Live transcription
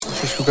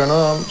skulle gøre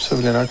noget om, så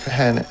ville jeg nok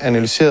have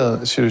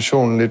analyseret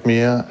situationen lidt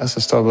mere.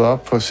 Altså stoppet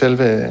op på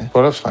selve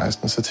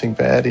bryllupsrejsen, og så tænkt,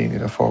 hvad er det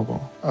egentlig, der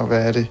foregår? Og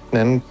hvad er det, den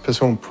anden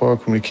person prøver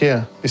at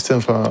kommunikere, i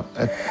stedet for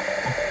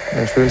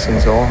at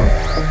følelserne til overhold.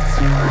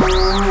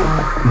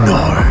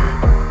 Nøj,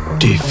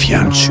 det er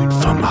fjernsyn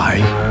for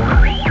mig.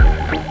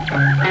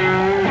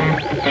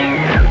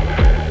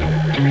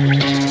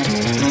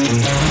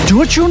 Du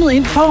har tunet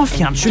ind på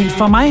Fjernsyn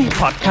for mig,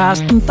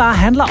 podcasten, der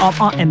handler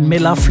om at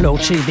anmelde Flow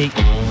TV.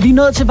 Vi er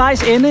nået til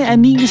vejs ende af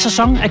 9.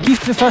 sæson af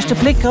Gift ved første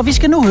blik, og vi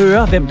skal nu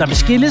høre, hvem der vil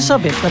skilles og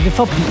hvem der vil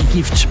forblive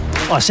gift.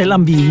 Og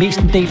selvom vi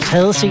mestendels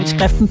havde set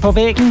skriften på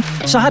væggen,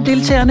 så har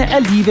deltagerne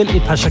alligevel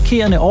et par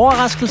chokerende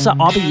overraskelser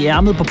oppe i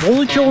ærmet på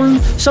brudekjolen,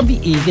 som vi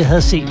ikke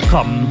havde set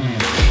komme.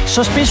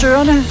 Så spids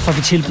ørerne, for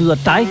vi tilbyder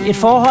dig et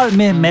forhold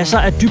med masser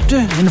af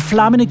dybde, en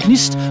flammende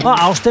gnist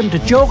og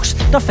afstemte jokes,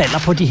 der falder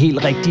på de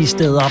helt rigtige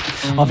steder.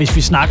 Og hvis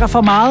vi snakker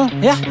for meget,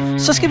 ja,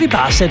 så skal vi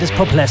bare sættes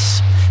på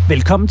plads.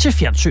 Velkommen til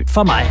Fjernsyn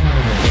for mig.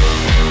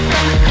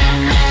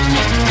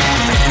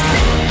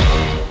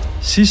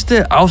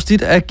 Sidste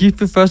afsnit af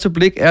Gift ved første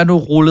blik er nu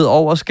rullet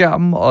over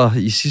skærmen, og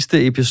i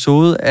sidste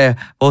episode af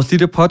vores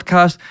lille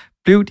podcast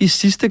blev de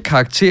sidste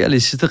karakterer, eller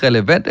de sidste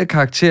relevante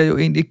karakterer jo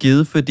egentlig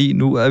givet, fordi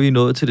nu er vi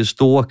nået til det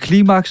store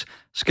klimaks.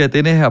 Skal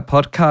denne her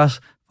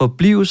podcast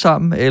forblive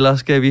sammen, eller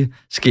skal vi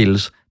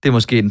skilles? Det er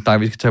måske en snak,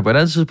 vi skal tage på et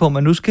andet tidspunkt,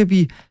 men nu skal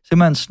vi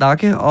simpelthen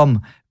snakke om,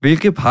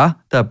 hvilke par,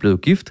 der er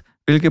blevet gift,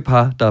 hvilke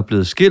par, der er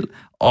blevet skilt,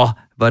 og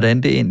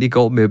hvordan det egentlig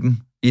går med dem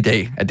i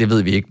dag. Ja, det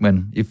ved vi ikke,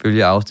 men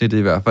ifølge afsnittet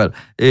i hvert fald.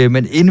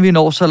 Men inden vi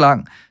når så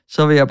langt,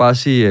 så vil jeg bare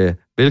sige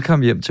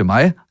velkommen hjem til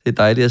mig. Det er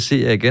dejligt at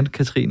se jer igen,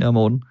 Katrine og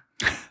Morten.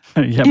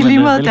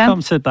 Jamen,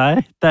 velkommen til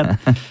dig,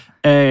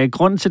 Dan.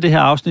 Grunden til det her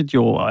afsnit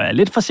jo er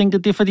lidt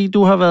forsinket, det er fordi,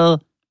 du har været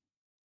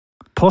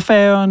på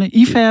Færøerne,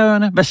 i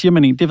Færøerne. Hvad siger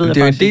man egentlig? Det ved jeg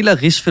faktisk. Det er jo en del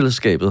af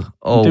rigsfællesskabet,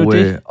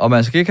 og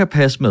man skal ikke have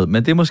pas med,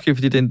 men det er måske,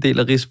 fordi det er en del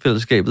af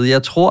rigsfællesskabet.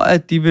 Jeg tror,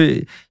 at de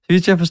vil,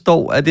 hvis jeg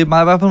forstår, at det er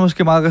meget, i hvert fald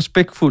måske meget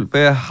respektfuldt, for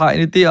jeg har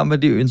en idé om,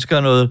 at de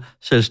ønsker noget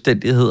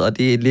selvstændighed, og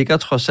det ligger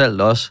trods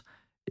alt også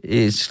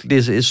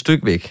et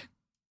stykke væk.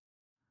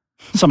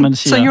 Som man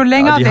siger. Så jo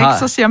længere væk,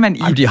 så siger man i.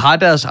 Jamen, de har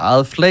deres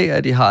eget flag,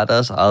 og de har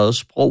deres eget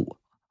sprog,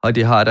 og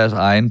de har deres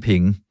egen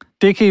penge.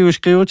 Det kan I jo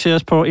skrive til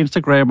os på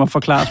Instagram og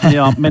forklare os mere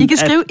om. Men I kan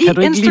skrive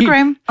i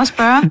Instagram og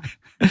spørge.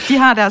 De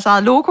har deres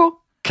eget logo.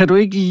 Kan du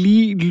ikke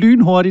lige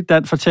lynhurtigt,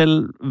 Dan,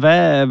 fortælle,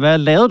 hvad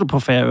lavede du på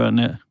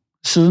Færøerne,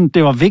 siden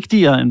det var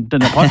vigtigere end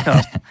den her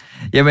podcast?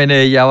 Jamen,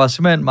 jeg var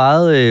simpelthen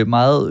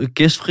meget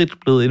gæstfrit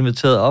blevet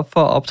inviteret op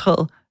for at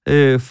optræde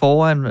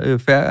foran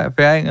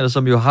færingerne,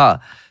 som jo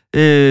har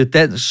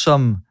dansk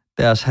som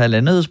deres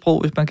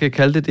halvandet-sprog, hvis man kan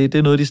kalde det det. Det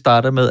er noget, de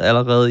starter med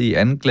allerede i 2.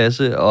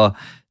 klasse, og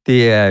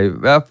det er i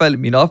hvert fald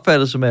min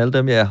opfattelse med alle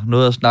dem, jeg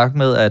nåede at snakke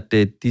med, at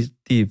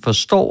de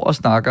forstår og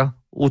snakker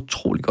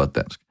utrolig godt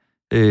dansk.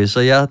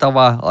 Så der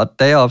var, og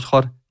da jeg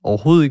optrådte,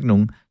 overhovedet ikke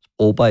nogen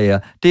sprogbarriere.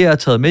 Det, jeg har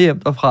taget med hjem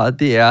derfra,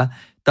 det er,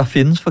 der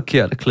findes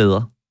forkerte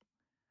klæder.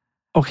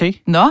 Okay.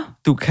 Nå?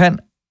 Du kan,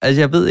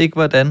 altså jeg ved ikke,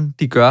 hvordan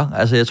de gør.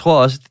 Altså jeg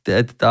tror også,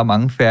 at der er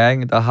mange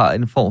færinger, der har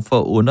en form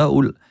for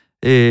underuld,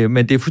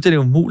 men det er fuldstændig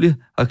umuligt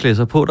at klæde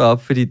sig på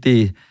derop, fordi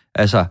det,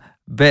 altså,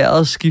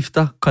 vejret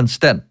skifter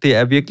konstant. Det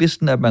er virkelig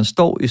sådan, at man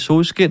står i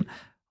solskin,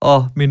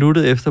 og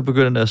minuttet efter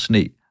begynder det at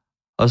sne.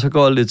 Og så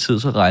går det lidt tid,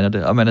 så regner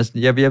det. Og man er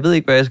sådan, jeg ved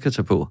ikke, hvad jeg skal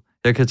tage på.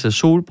 Jeg kan tage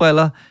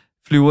solbriller,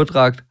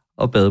 flyverdragt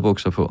og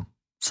badebukser på.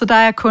 Så der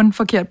er kun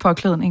forkert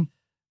påklædning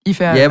i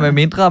Færøerne? Ja, med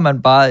mindre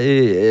man bare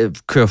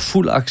kører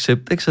fuld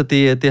accept, ikke? Så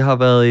det har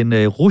været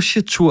en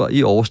rusjetur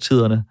i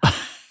årstiderne.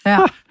 Ja.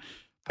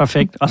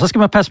 Perfekt. Og så skal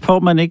man passe på,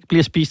 at man ikke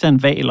bliver spist af en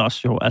hval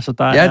også, jo. Altså,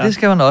 det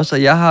skal man også,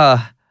 og jeg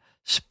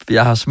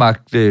har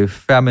smagt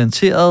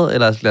fermenteret,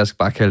 eller lad os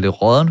bare kalde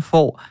det rådden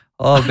får,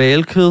 og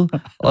hvalkød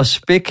og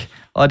spæk,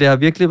 og det har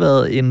virkelig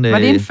været en... Var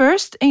det en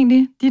first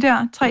egentlig, de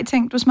der 3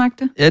 ting, du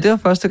smagte? Ja, det var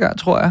første gang,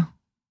 tror jeg.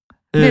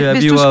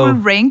 Hvis du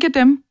skulle ranke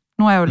dem,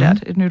 nu har jeg jo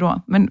lært et nyt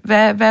ord, men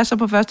hvad er så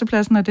på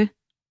førstepladsen af det?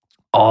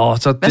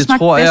 Så det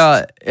tror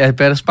jeg, at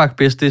hvad der smagte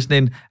bedst, det er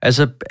sådan en...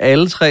 Altså,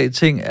 alle 3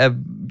 ting er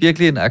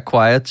virkelig en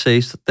acquired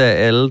taste, da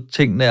alle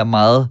tingene er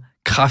meget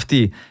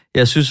kraftige.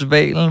 Jeg synes,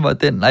 hvalen var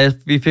den... Nej,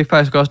 vi fik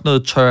faktisk også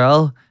noget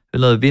tørret,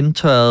 noget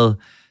vindtørret.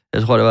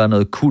 Jeg tror, det var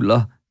noget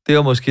kulder. Det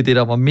var måske det,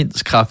 der var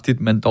mindst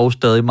kraftigt, men dog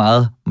stadig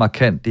meget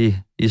markant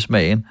i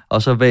smagen.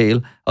 Og så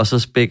hval, og så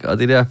spæk. Og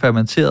det der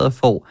fermenterede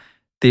får,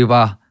 det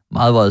var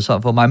meget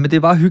voldsomt for mig. Men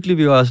det var hyggeligt.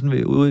 Vi var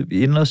sådan ude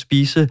inde og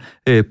spise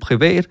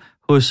privat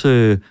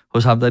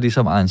hos ham, der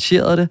ligesom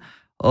arrangerede det.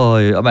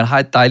 Og man har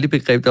et dejligt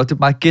begreb. Det er et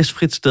meget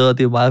gæstfrit sted, og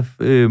det er meget...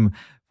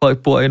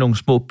 folk bor i nogle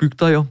små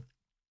bygder jo,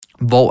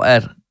 hvor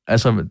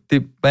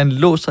man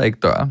låser ikke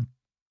døren.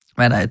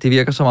 Det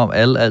virker som om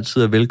alle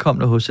altid er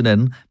velkomne hos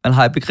hinanden. Man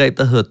har et begreb,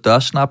 der hedder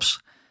dørsnaps,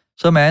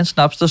 som er en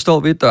snaps, der står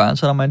ved døren,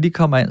 så når man lige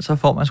kommer ind, så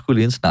får man sgu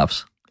lige en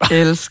snaps.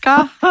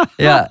 Elsker.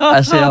 Ja,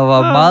 altså jeg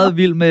var meget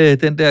vild med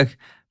den der,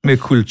 med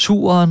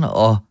kulturen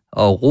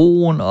og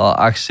roen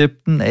og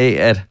accepten af,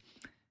 at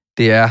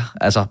det er,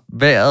 altså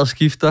vejret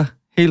skifter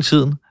hele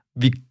tiden.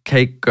 vi kan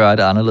ikke gøre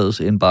det anderledes,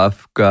 end bare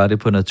gøre det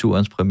på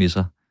naturens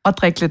præmisser. Og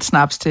drikke lidt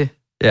snaps til.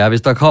 Ja,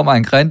 hvis der kommer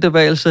en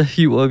grindehval, så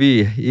hiver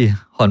vi i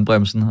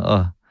håndbremsen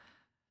og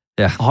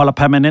ja. Og holder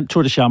permanent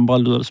tour de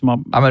chambre, lyder det som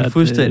om. Jamen,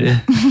 fuldstændig.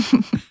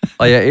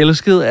 Og jeg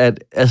elskede, at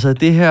altså,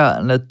 det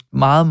her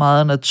meget,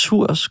 meget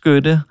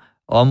naturskønne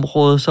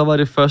område, så var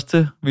det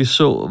første, vi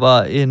så,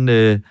 var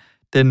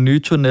den nye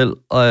tunnel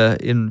og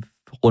en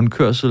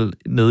rundkørsel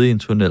nede i en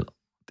tunnel.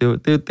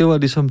 Det var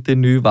ligesom det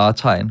nye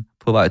varetegn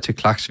på vej til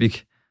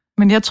Klaksvik.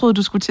 Men jeg troede,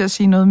 du skulle til at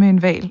sige noget med en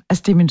hval.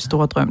 Altså, det er min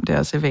store drøm, det er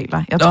at se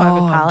hvaler. Jeg tror, jeg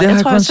vil græde. Det har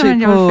jeg kun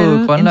set på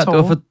Grønland.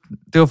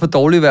 Det var for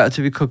dårligt vejr,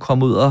 til vi kunne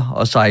komme ud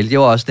og sejle. Det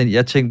var også den,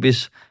 jeg tænkte,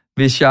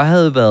 hvis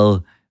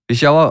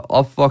jeg var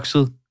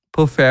opvokset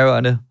på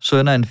Færøerne,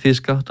 søn af en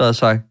fisker, der havde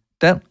sagt,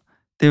 Dan,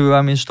 det vil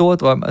være min store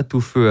drøm, at du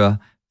fører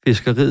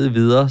fiskeriet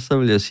videre, så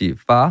vil jeg sige,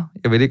 far,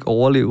 jeg vil ikke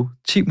overleve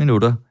 10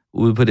 minutter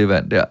ude på det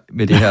vand der,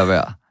 med det her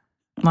vejr.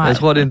 Nej. Jeg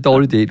tror, det er en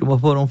dårlig idé. Du må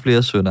få nogle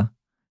flere sønner.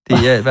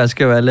 Man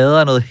skal være lavet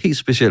af noget helt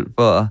specielt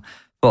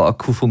for at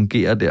kunne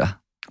fungere der.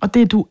 Og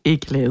det er du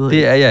ikke lavet.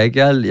 Det er jeg ikke.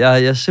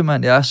 Jeg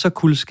er så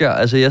kuldskær.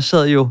 Altså, jeg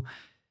sad jo...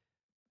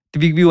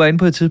 Vi var inde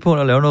på et tidspunkt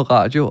og lavede noget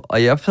radio,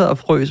 og jeg sad og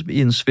frøs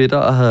i en sweater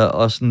og havde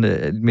også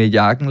sådan, med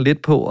jakken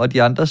lidt på, og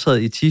de andre sad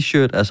i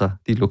t-shirt, altså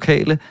de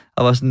lokale,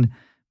 og var sådan,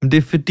 men det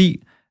er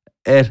fordi,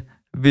 at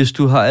hvis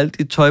du har alt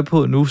dit tøj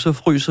på nu, så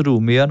fryser du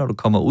mere, når du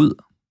kommer ud.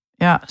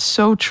 Ja,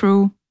 so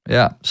true.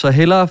 Ja, så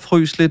hellere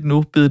frys lidt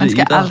nu, bid det i dig.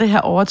 Man skal aldrig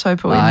have overtøj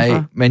på indenfor.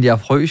 Nej, men jeg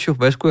frøs jo.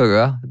 Hvad skulle jeg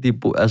gøre?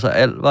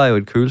 Alt var jo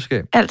et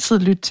køleskab. Altid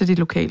lyt til de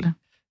lokale.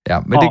 Ja,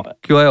 men det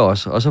gjorde jeg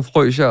også. Og så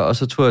frøs jeg, og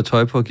så tog jeg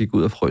tøj på og gik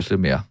ud og frøs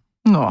lidt mere.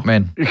 Nå.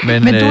 Men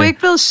du er ikke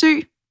blevet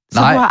syg, så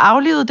nej. Du har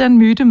aflevet den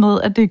myte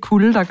med, at det er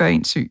kulde, der gør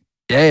en syg.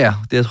 Ja.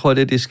 Jeg tror,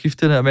 det er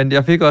skiftende der. Men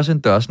jeg fik også en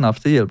dørsnaps,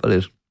 det hjælper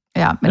lidt.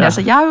 Ja, men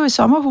altså, jeg er jo i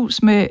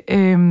sommerhus med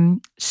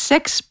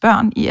 6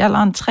 børn i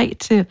alderen 3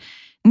 til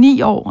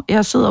 9 år.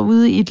 Jeg sidder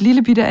ude i et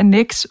lille bitte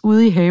anneks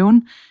ude i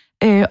haven,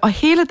 og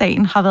hele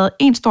dagen har været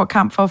en stor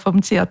kamp for at få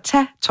dem til at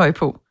tage tøj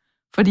på,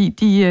 fordi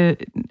de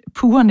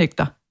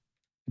purernægter.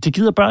 Det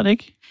gider børn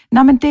ikke?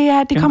 Nej, men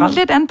det kommer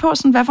lidt an på,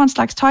 sådan, hvad for en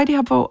slags tøj de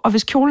har på, og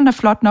hvis kjolen er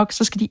flot nok,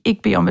 så skal de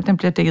ikke bede om, at den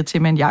bliver dækket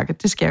til med en jakke.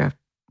 Det skal jeg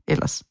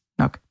ellers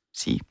nok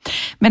sige.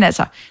 Men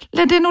altså,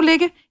 lad det nu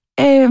ligge.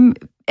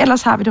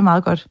 Ellers har vi det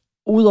meget godt.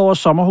 Udover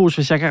sommerhus,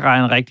 hvis jeg kan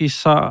regne rigtigt,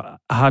 så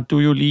har du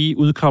jo lige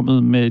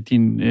udkommet med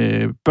din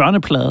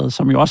børneplade,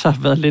 som jo også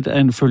har været lidt af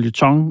en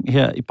føljeton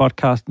her i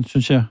podcasten,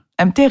 synes jeg.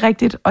 Jamen, det er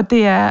rigtigt, og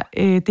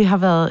det har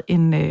været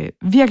en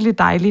virkelig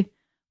dejlig,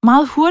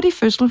 meget hurtig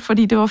fødsel,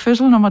 fordi det var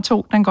fødsel nummer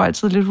 2. Den går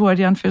altid lidt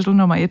hurtigere end fødsel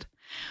nummer 1.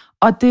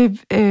 Og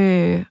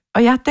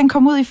den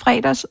kom ud i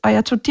fredags, og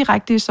jeg tog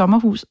direkte i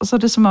sommerhus, og så er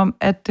det som om,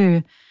 at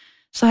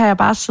så har jeg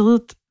bare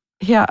siddet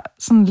her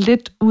sådan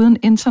lidt uden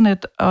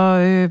internet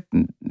og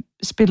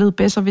spillet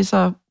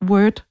Besserwisser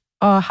Word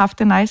og haft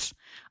det nice.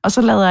 Og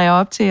så lader jeg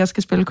op til, at jeg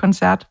skal spille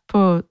koncert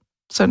på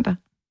søndag.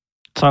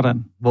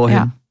 Sådan.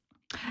 Hvorhen?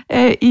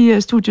 Ja.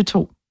 I Studiet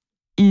 2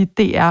 i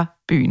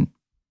DR-byen.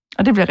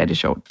 Og det bliver rigtig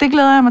sjovt. Det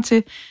glæder jeg mig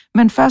til.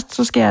 Men først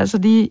så skal jeg altså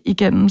lige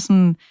igennem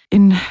sådan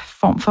en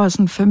form for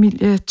sådan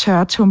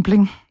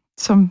familietørretumbling,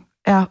 som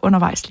er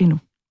undervejs lige nu.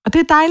 Og det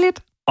er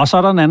dejligt. Og så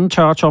er der en anden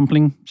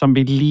tørretumbling, som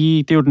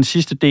det er jo den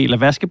sidste del af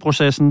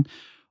vaskeprocessen.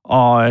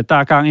 Og der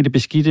er gang i det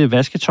beskidte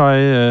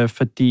vasketøj,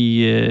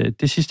 fordi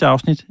det sidste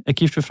afsnit er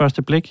gift ved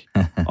første blik.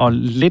 Og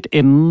lidt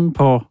enden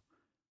på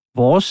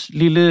vores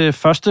lille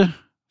første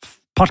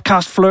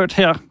podcast-flirt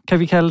her, kan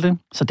vi kalde det.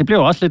 Så det blev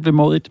også lidt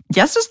vemodigt.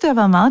 Jeg synes, det har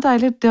været meget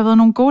dejligt. Det har været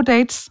nogle gode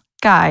dates,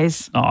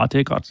 guys. Nå, det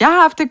er godt. Jeg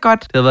har haft det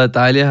godt. Det har været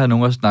dejligt at have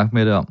nogen at snakke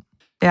med det om.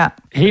 Ja.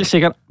 Helt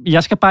sikkert.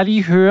 Jeg skal bare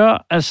lige høre,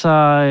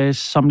 altså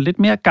som lidt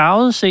mere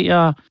garvede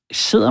seere,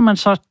 sidder man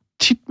så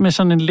tit med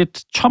sådan en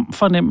lidt tom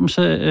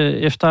fornemmelse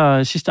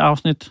efter sidste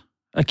afsnit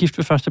af Gift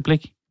ved første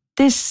blik?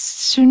 Det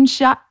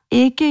synes jeg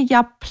ikke,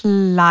 jeg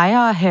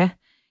plejer at have.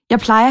 Jeg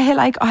plejer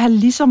heller ikke at have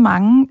lige så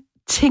mange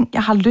ting,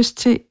 jeg har lyst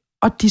til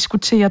at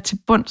diskutere til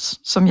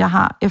bunds, som jeg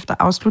har efter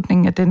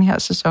afslutningen af den her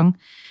sæson.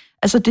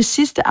 Altså det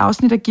sidste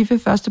afsnit af Gift ved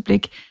første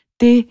blik,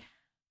 det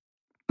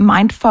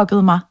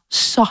mindfuckede mig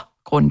så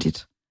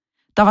grundigt.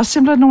 Der var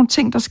simpelthen nogle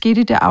ting, der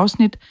skete i det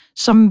afsnit,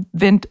 som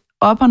vendte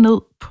op og ned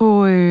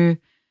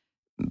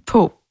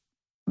på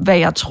hvad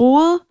jeg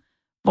troede,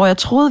 hvor jeg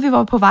troede, vi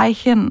var på vej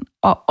hen,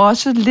 og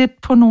også lidt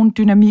på nogle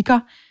dynamikker.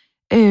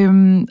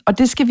 Og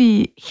det skal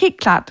vi helt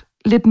klart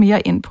lidt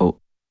mere ind på.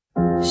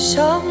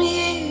 Some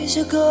years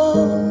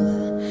ago,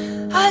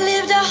 I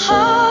lived a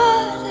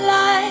hard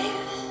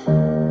life,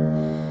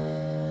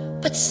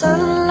 but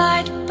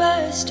sunlight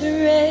burst a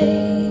ray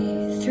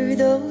through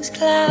those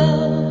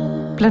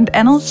clouds. Blandt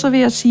andet så vil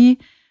jeg sige,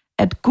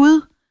 at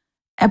Gud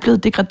er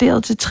blevet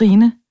degraderet til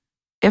Trine,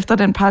 efter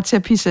den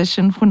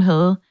parterapi-session, hun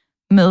havde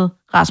med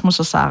Rasmus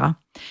og Sara.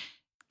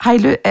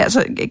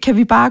 Kan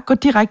vi bare gå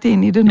direkte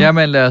ind i det nu?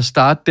 Jamen lad os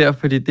starte der,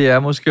 fordi det er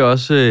måske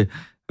også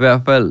i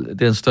hvert fald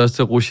den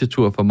største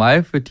rusjetur for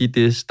mig, fordi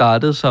det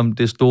startede som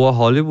det store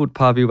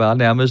Hollywood-par. Vi var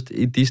nærmest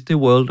i Disney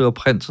World, og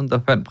prinsen, der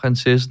fandt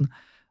prinsessen.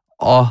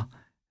 Og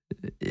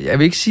Jeg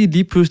vil ikke sige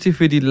lige pludselig,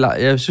 fordi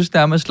jeg synes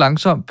nærmest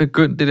langsomt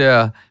begyndte det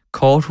der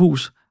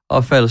korthus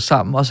at falde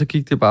sammen, og så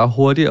gik det bare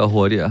hurtigere og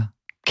hurtigere.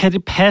 Kan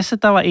det passe,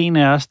 der var en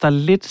af os, der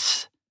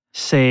lidt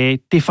sagde,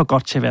 det er for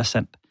godt til at være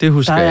sandt? Det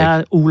husker jeg ikke. Der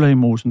er uler i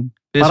mosen.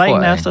 Var der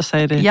en af os, der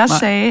sagde det? Jeg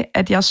sagde,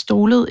 at jeg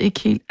stolede ikke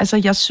helt.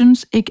 Altså, jeg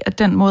synes ikke, at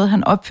den måde,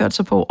 han opførte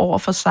sig på over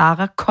for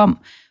Sara, kom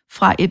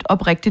fra et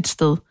oprigtigt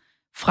sted.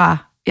 Fra,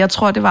 jeg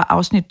tror, det var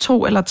afsnit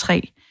 2 eller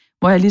 3,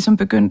 hvor jeg ligesom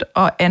begyndte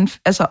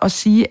at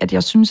sige, at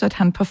jeg synes, at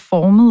han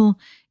performede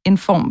en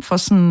form for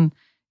sådan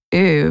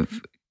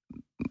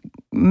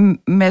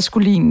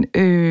maskulin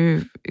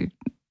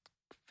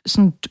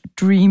sådan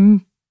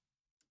dream,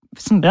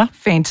 sådan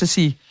fantasy.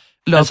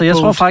 Altså, jeg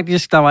tror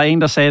faktisk, der var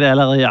en, der sagde det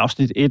allerede i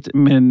afsnit 1,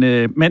 men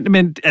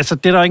altså,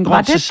 det er der jo ingen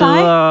grund til at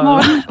sidde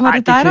og... Var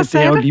det dig, der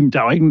sagde det? Der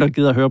er jo ingen, der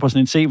gider at høre på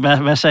sådan en scene.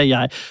 Hvad sagde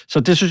jeg? Så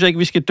det synes jeg ikke,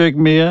 vi skal dykke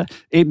mere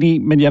ind i,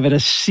 men jeg vil da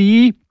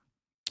sige,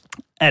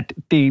 at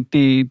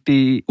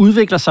det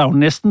udvikler sig jo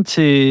næsten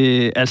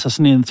til altså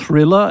sådan en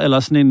thriller, eller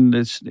sådan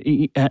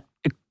en...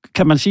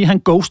 Kan man sige, at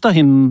han ghoster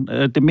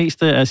hende det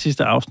meste af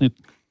sidste afsnit?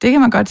 Det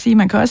kan man godt sige.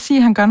 Man kan også sige,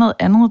 at han gør noget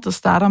andet, der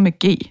starter med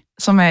G,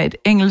 som er et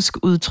engelsk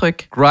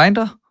udtryk.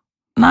 Grinder?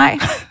 Nej.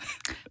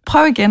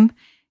 Prøv igen.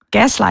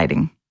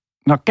 Gaslighting.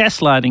 Nå,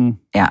 gaslighting.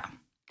 Ja.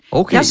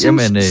 Okay, jeg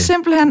synes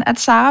simpelthen, at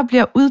Sara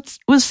bliver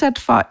udsat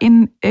for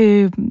en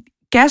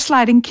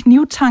gaslighting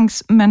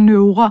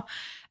knivtangsmanøvre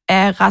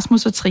af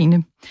Rasmus og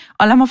Trine.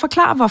 Og lad mig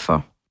forklare,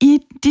 hvorfor. I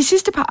de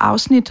sidste par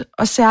afsnit,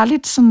 og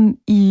særligt sådan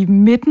i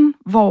midten,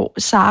 hvor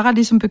Sara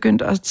ligesom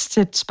begyndte at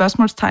sætte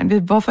spørgsmålstegn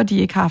ved, hvorfor de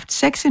ikke har haft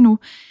sex endnu,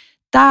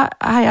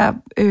 der har jeg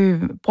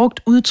brugt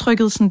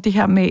udtrykket sådan det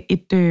her med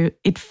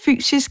et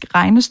fysisk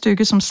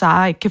regnestykke, som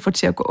Sara ikke kan få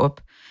til at gå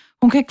op.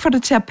 Hun kan ikke få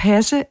det til at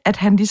passe, at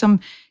han ligesom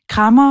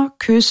krammer,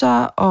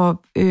 kysser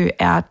og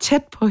er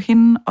tæt på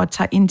hende og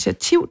tager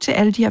initiativ til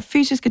alle de her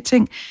fysiske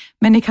ting,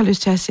 men ikke har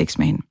lyst til at have sex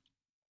med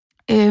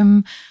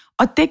hende.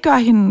 Og det gør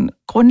hende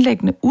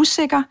grundlæggende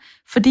usikker,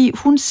 fordi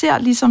hun ser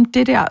ligesom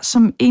det der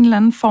som en eller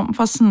anden form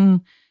for sådan...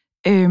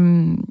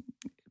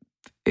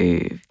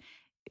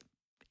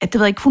 at det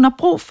ved ikke, hun har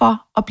brug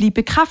for at blive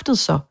bekræftet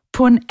så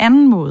på en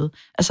anden måde.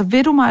 Altså,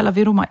 vil du mig, eller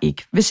vil du mig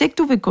ikke? Hvis ikke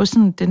du vil gå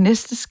sådan det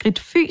næste skridt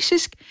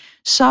fysisk,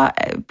 så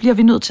bliver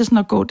vi nødt til sådan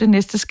at gå det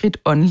næste skridt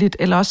åndeligt,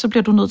 eller også så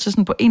bliver du nødt til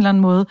sådan på en eller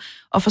anden måde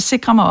at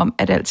forsikre mig om,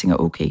 at alting er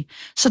okay.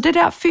 Så det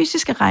der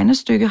fysiske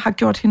regnestykke har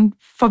gjort hende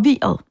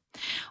forvirret.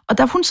 Og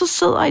da hun så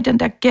sidder i den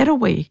der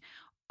getaway,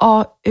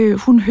 og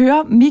hun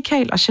hører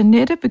Michael og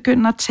Jeanette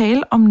begynde at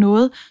tale om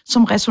noget,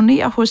 som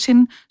resonerer hos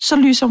hende, så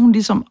lyser hun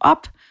ligesom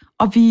op,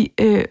 og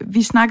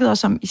vi snakkede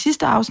også om i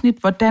sidste afsnit,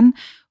 hvordan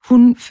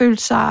hun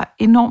følte sig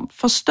enormt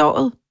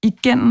forstået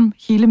igennem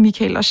hele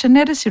Michael og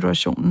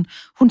Jeanette-situationen.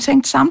 Hun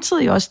tænkte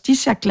samtidig også, de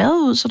ser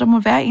glade ud, så der må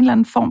være en eller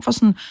anden form for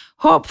sådan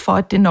håb for,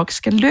 at det nok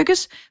skal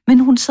lykkes, men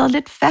hun sad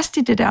lidt fast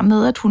i det der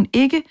med, at hun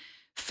ikke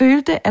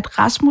følte, at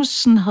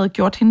Rasmussen havde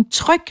gjort hende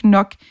tryg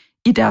nok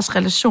i deres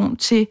relation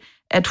til,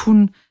 at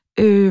hun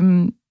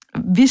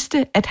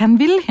vidste, at han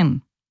ville hende.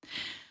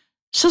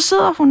 Så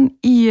sidder hun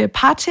i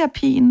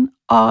parterapien,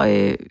 og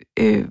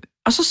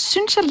så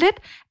synes jeg lidt,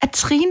 at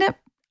Trine,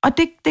 og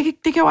det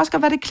kan jo også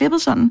godt være, det er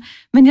klippet sådan,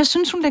 men jeg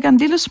synes, hun lægger en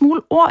lille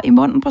smule ord i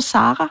munden på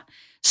Sara,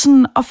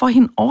 sådan at få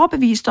hende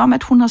overbevist om,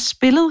 at hun har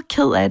spillet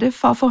ked af det,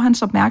 for at få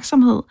hans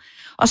opmærksomhed.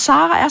 Og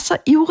Sara er så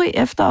ivrig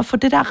efter at få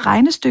det der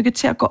regnestykke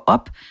til at gå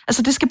op.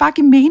 Altså, det skal bare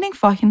give mening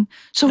for hende,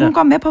 så hun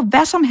går med på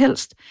hvad som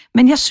helst.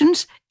 Men jeg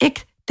synes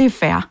ikke, det er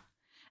fair.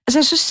 Altså,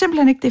 jeg synes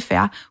simpelthen ikke, det er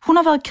fair. Hun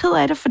har været ked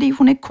af det, fordi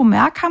hun ikke kunne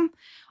mærke ham,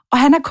 og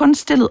han er kun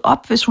stillet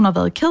op, hvis hun har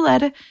været ked af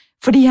det,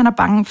 fordi han er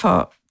bange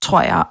for,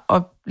 tror jeg,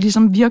 at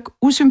ligesom virke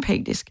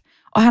usympatisk.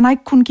 Og han har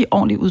ikke kunnet give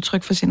ordentligt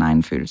udtryk for sine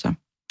egne følelser.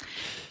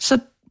 Så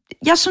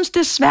jeg synes, det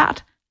er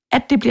svært,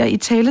 at det bliver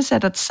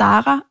italesat, at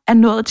Sara er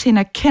nået til en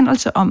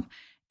erkendelse om,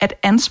 at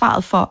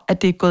ansvaret for,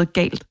 at det er gået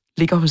galt,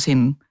 ligger hos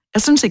hende.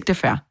 Jeg synes ikke, det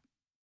er fair.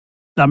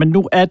 Nej, men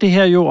nu er det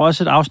her jo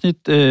også et afsnit,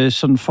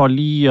 sådan for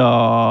lige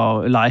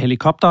at lege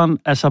helikopteren,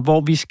 altså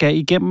hvor vi skal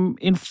igennem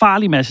en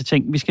farlig masse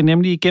ting. Vi skal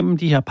nemlig igennem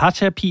de her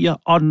parterapier,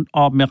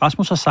 og med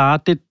Rasmus og Sara,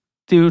 det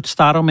jo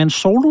starter med en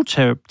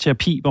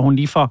soloterapi, hvor hun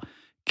lige får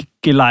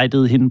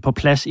gelejtet hende på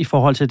plads i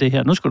forhold til det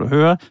her. Nu skal du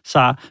høre,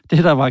 Sara,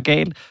 det der var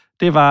galt,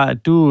 det var,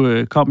 at du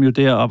kom jo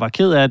der og var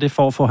ked af det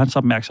for at få hans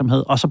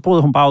opmærksomhed, og så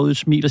brød hun bare ud i et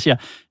smil og siger,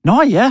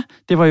 nå ja,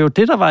 det var jo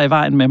det, der var i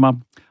vejen med mig.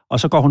 Og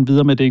så går hun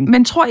videre med det.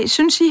 Men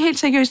synes I helt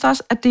seriøst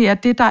også, at det er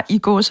det, der i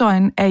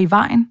gåseøjne er i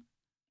vejen?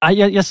 Ej,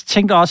 jeg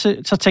tænkte også,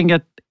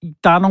 at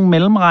der er nogle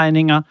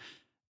mellemregninger,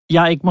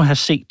 jeg ikke må have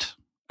set.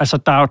 Altså,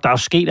 der er jo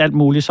sket alt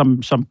muligt,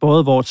 som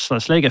både hvor der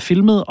slet ikke er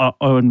filmet,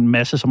 og en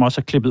masse, som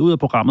også er klippet ud af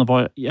programmet,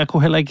 hvor jeg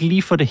kunne heller ikke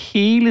lige få det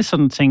hele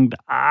sådan tænkt,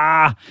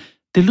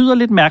 det lyder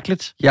lidt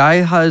mærkeligt.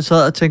 Jeg har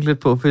sad og tænkt lidt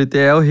på, for det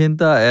er jo hende,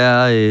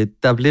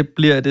 der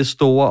bliver det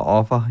store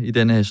offer i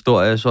denne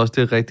historie. Jeg synes også,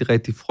 det er rigtig,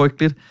 rigtig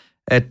frygteligt,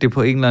 at det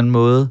på en eller anden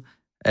måde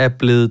er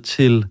blevet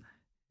til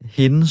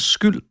hendes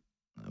skyld,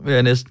 vil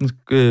jeg næsten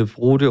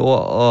bruge det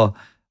ord,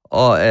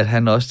 og at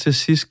han også til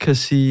sidst kan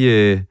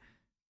sige,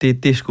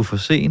 det er sgu for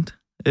sent.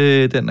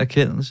 den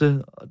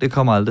erkendelse, og det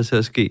kommer aldrig til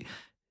at ske.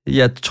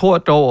 Jeg tror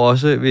dog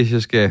også, hvis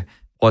jeg skal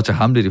prøve at tage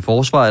ham lidt i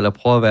forsvar, eller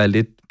prøve at være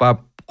lidt, bare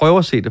prøve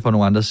at se det fra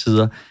nogle andre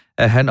sider,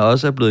 at han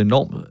også er blevet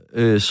enormt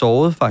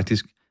såret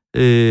faktisk,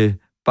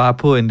 bare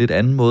på en lidt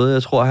anden måde.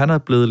 Jeg tror, han er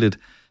blevet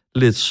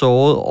lidt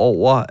såret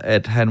over,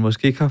 at han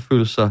måske ikke har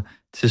følt sig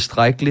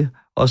tilstrækkelig,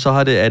 og så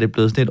er det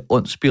blevet sådan et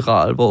ond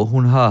spiral, hvor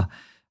hun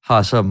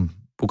har som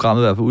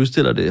programmet i hvert fald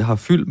udstiller det, har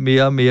fyldt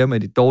mere og mere med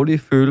de dårlige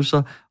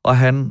følelser, og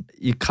han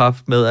i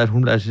kraft med, at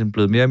hun er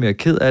blevet mere og mere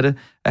ked af det,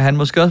 at han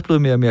måske også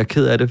blevet mere og mere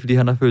ked af det, fordi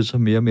han har følt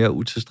sig mere og mere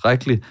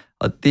utilstrækkelig,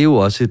 og det er jo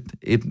også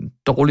et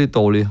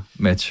dårligt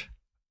match.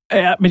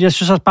 Ja, men jeg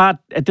synes også bare,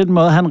 at den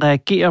måde, han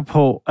reagerer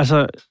på,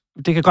 altså,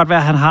 det kan godt være,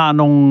 at han har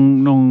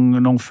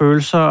nogle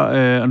følelser,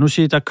 og nu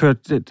siger jeg,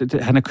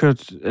 han har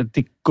kørt, det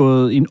er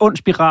gået i en ond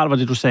spiral, var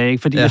det, du sagde,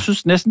 ikke? Fordi jeg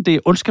synes næsten, det er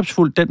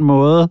ondskabsfuldt, den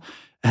måde,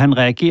 han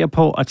reagerer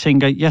på, og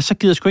tænker, ja, så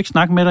gider jeg sgu ikke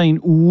snakke med dig i en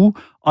uge,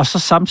 og så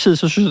samtidig,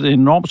 så synes jeg, det er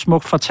enormt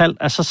smukt fortalt,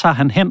 at så tager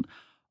han hen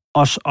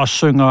og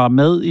synger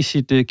med i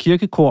sit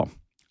kirkekor,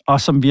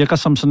 og som virker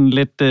som sådan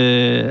lidt,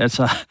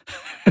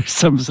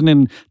 som sådan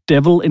en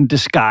devil in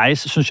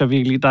disguise, synes jeg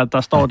virkelig,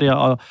 der står der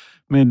og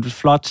med en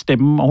flot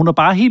stemme, og hun er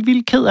bare helt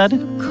vildt ked af det.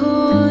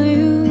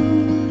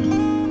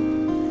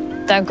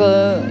 Der er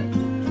gået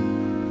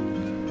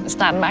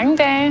snart mange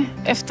dage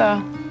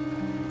efter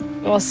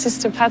vores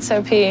sidste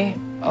parterapi,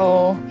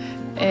 og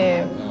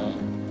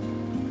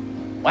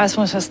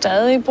Rasmus har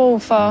stadig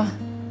brug for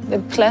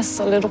lidt plads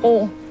og lidt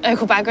ro. Jeg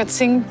kunne bare godt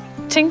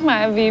tænke mig,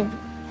 at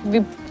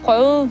vi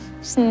prøvede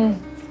sådan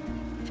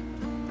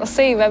at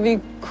se, hvad vi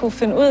kunne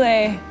finde ud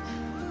af.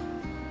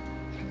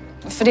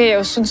 Fordi jeg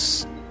jo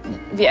synes,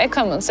 vi er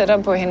kommet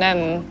tættere på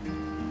hinanden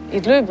i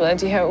løbet af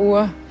de her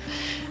uger.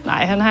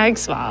 Nej, han har ikke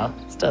svaret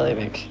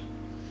stadigvæk.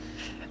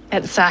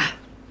 Altså,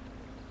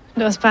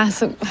 det var bare,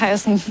 så har jeg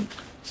sådan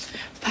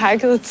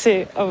pakket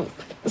til, og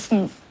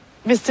sådan,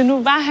 hvis det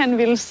nu var, han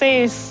ville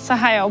ses, så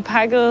har jeg jo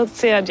pakket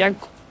til, at jeg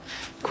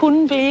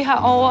kunne blive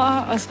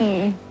herovre, og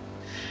sådan,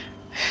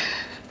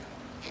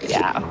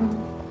 ja.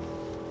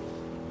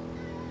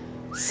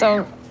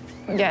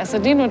 Så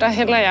lige nu, der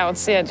hælder jeg jo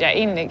til, at jeg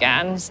egentlig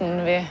gerne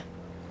sådan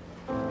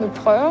vil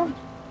prøve.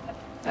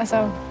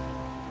 Altså,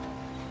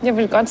 jeg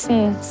vil godt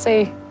sådan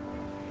se,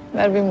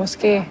 hvad vi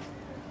måske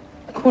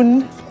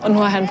kunne, og nu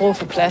har han brug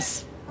for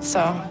plads,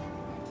 så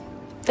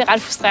det er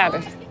ret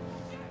frustrerende.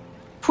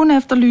 Hun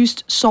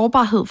efterlyst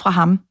sårbarhed fra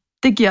ham.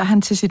 Det giver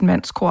han til sit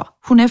mandskor.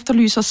 Hun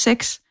efterlyser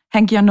sex.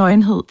 Han giver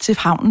nøgenhed til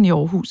havnen i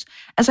Aarhus.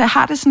 Altså, jeg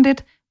har det sådan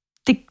lidt...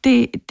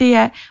 Det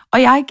er...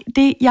 Og jeg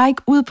er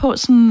ikke ude på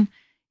sådan...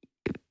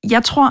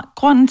 Jeg tror,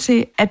 grunden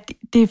til, at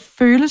det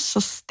føles så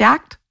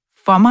stærkt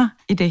for mig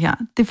i det her,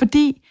 det er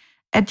fordi,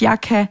 at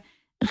jeg kan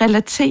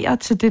relatere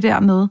til det der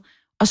med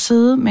at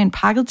sidde med en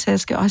pakket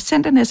taske og have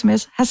sendt en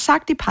sms, have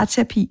sagt i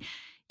parterapi,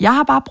 jeg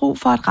har bare brug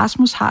for, at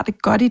Rasmus har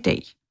det godt i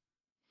dag.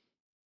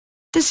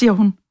 Det siger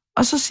hun.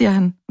 Og så siger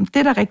han, det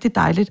er da rigtig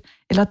dejligt.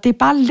 Eller det er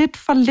bare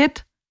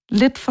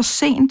lidt for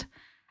sent.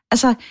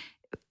 Altså,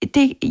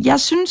 jeg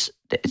synes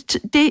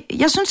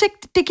ikke,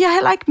 det giver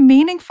heller ikke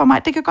mening for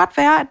mig. Det kan godt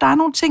være, at der er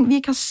nogle ting, vi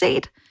ikke har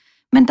set,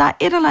 men der er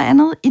et eller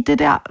andet i det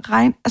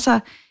der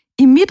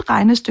i mit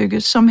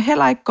regnestykke, som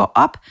heller ikke går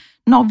op,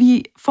 når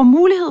vi får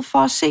mulighed for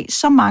at se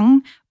så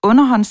mange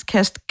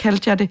underhåndskast,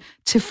 kaldte jeg det,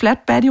 til flat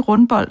bat i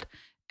rundbold,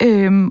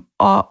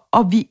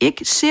 og vi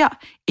ikke ser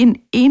en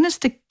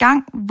eneste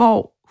gang,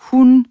 hvor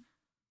hun...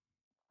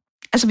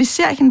 Altså, vi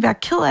ser hende være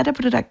ked af det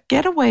på det der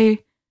getaway,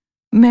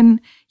 men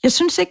jeg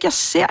synes ikke, jeg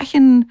ser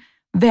hende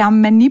være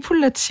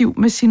manipulativ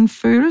med sine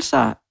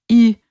følelser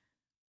i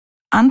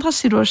andre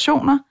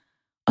situationer.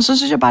 Og så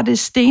synes jeg bare, det er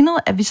stenet,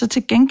 at vi så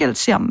til gengæld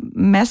ser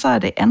masser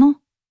af det andet.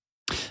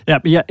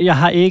 Ja, jeg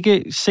har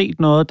ikke set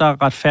noget,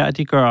 der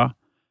retfærdiggør,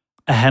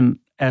 at han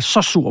er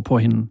så sur på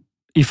hende.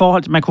 I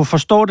forhold til, man kunne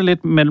forstå det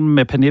lidt mellem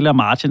med Pernille og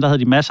Martin. Der havde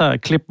de masser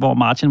af klip, hvor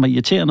Martin var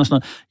irriterende og sådan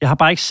noget. Jeg har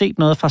bare ikke set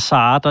noget fra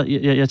Sara.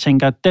 Jeg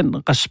tænker, at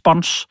den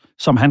respons,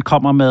 som han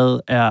kommer med,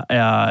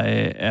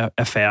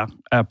 er fair,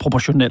 er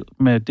proportionel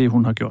med det,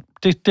 hun har gjort.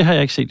 Det har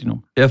jeg ikke set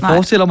endnu. Jeg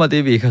forestiller mig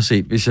det, vi ikke har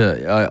set.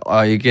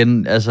 Og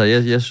igen, altså,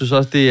 jeg synes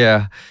også, det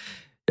er...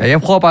 Ja,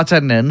 jeg prøver bare at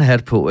tage den anden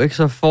hat på, ikke?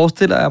 Så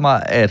forestiller jeg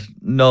mig, at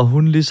når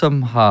hun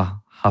ligesom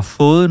har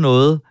fået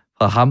noget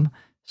fra ham,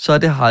 så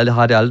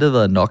har det aldrig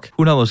været nok.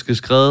 Hun har måske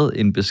skrevet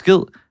en besked,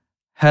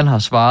 han har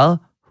svaret,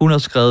 hun har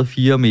skrevet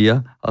 4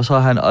 mere, og så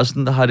har han også,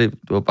 det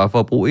var bare for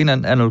at bruge en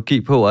anden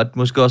analogi på, at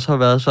måske også har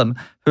været sådan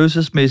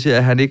følelsesmæssigt,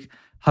 at han ikke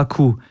har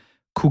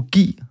kunne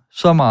give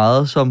så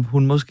meget, som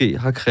hun måske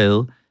har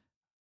krævet,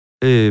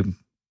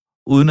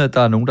 uden at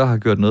der er nogen, der har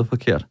gjort noget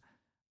forkert.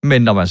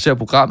 Men når man ser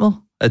programmet,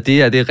 at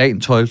det er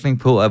ren tolkning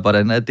på, at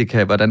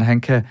hvordan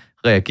han kan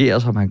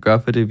reagere, som han gør,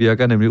 for det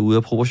virker nemlig ude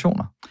af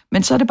proportioner.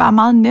 Men så er det bare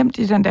meget nemt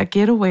i den der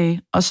getaway,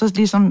 og så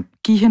ligesom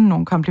give hende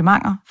nogle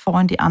komplimenter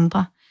foran de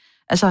andre.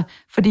 Altså,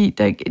 fordi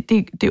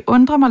det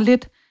undrer mig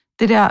lidt,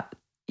 det der...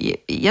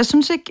 Jeg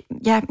synes ikke...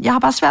 Jeg har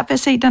bare svært ved at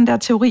se den der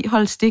teori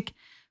holde stik,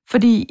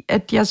 fordi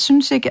at jeg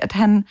synes ikke, at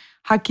han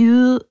har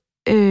givet...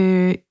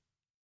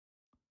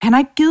 han har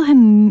ikke givet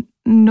hende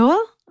noget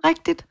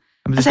rigtigt.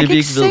 Jamen, altså, det, jeg kan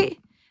ikke se...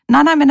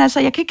 Nej, men altså,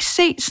 jeg kan ikke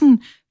se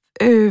sådan,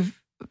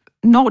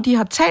 når de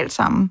har talt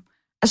sammen.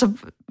 Altså,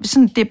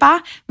 sådan, det er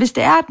bare, hvis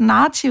det er, at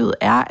narrativet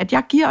er, at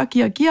jeg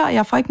giver, og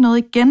jeg får ikke noget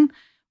igen,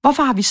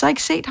 hvorfor har vi så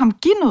ikke set ham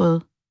give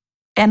noget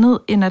andet,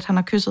 end at han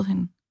har kysset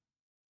hende?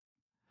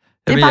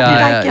 Det er bare det,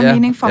 der ikke giver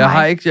mening for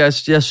mig.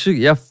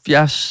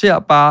 Jeg ser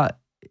bare...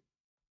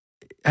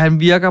 Han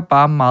virker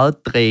bare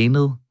meget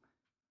drænet.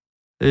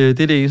 Det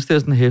er det eneste,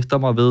 jeg sådan hæfter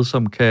mig ved,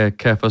 som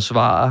kan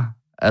forsvare,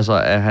 altså,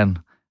 at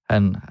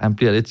han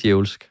bliver lidt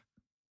djævelsk.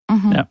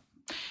 Mm-hmm.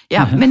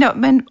 Ja,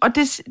 men og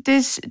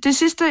det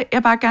sidste,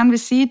 jeg bare gerne vil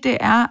sige, det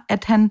er,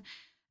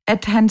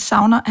 at han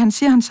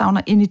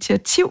savner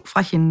initiativ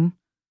fra hende.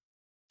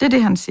 Det er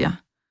det, han siger.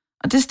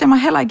 Og det stemmer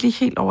heller ikke lige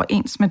helt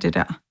overens med det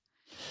der.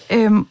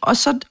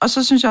 Og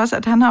så synes jeg også,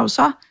 at han har jo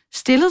så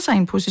stillet sig i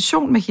en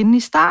position med hende i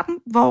starten,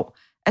 hvor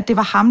at det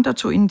var ham, der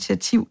tog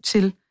initiativ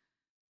til.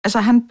 Altså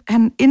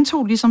han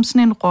indtog ligesom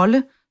sådan en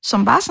rolle,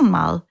 som var sådan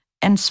meget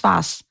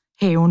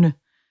ansvarshavende.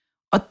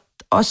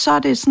 Og så er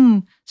det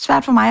sådan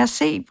svært for mig at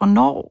se,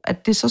 hvornår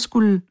at det så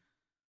skulle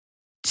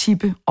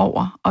tippe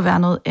over og være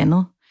noget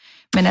andet.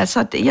 Men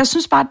altså, jeg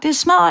synes bare, det er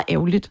smadret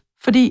ærgerligt,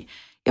 fordi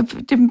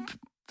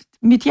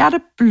mit hjerte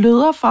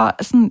bløder for,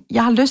 sådan,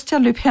 jeg har lyst til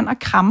at løbe hen og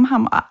kramme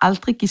ham og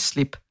aldrig give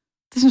slip.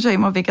 Det synes jeg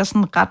må væk er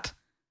sådan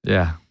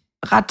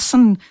ret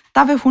sådan,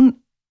 der vil hun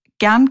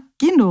gerne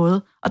give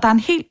noget, og der er en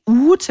hel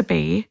uge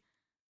tilbage.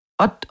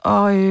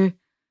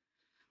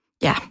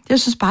 Jeg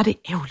synes bare, det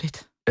er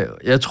ærgerligt.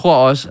 Jeg tror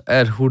også,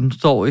 at hun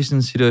står i sådan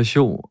en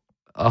situation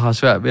og har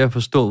svært ved at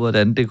forstå,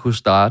 hvordan det kunne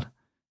starte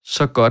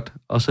så godt,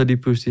 og så lige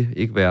pludselig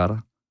ikke være der.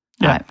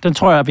 Ja, den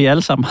tror jeg, vi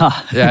alle sammen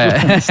har. Ja,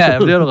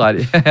 det er du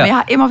ret i. Men jeg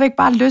har immer væk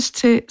bare lyst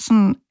til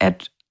sådan,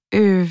 at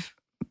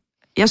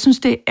jeg synes,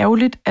 det er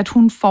ærgerligt, at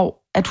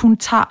hun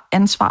tager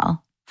ansvaret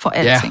for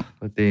alting.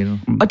 Ja, for det nu.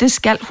 Og det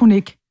skal hun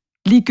ikke.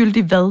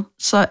 Ligegyldigt hvad,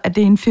 så er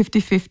det en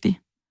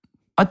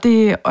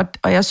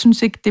 50-50. Og jeg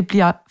synes ikke, det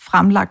bliver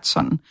fremlagt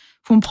sådan.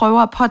 Hun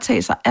prøver at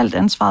påtage sig alt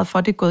ansvaret for,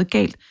 at det er gået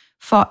galt,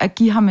 for at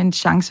give ham en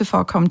chance for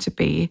at komme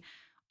tilbage.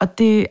 Og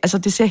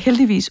det ser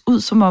heldigvis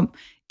ud som om,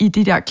 i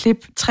de der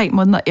klip 3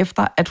 måneder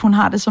efter, at hun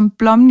har det som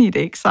blommen i et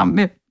æg sammen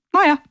med,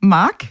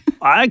 Mark.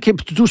 Ej,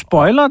 du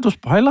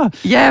spoiler.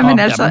 Ja, men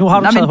altså, nu har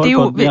du taget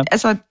hold på den,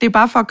 altså, det er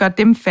bare for at gøre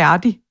dem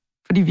færdige,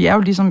 fordi vi er jo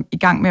ligesom i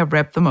gang med at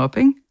wrap dem op,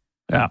 ikke?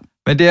 Ja.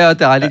 Men det er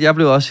dejligt. Jeg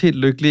blev også helt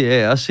lykkelig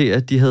af at se,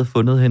 at de havde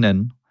fundet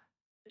hinanden.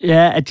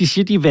 Ja, at de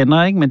siger, de er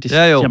venner, ikke? Men de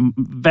ser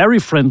very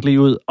friendly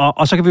ud.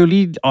 Og så kan vi jo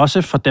lige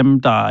også for dem,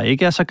 der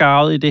ikke er så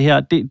garvet i det her,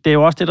 det er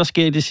jo også det, der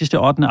sker i det sidste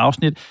 8.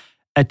 afsnit,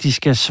 at de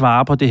skal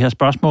svare på det her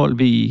spørgsmål,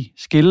 vil I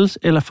skilles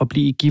eller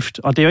forblive gift?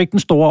 Og det er jo ikke den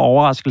store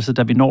overraskelse,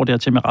 da vi når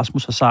dertil med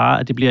Rasmus og Sara,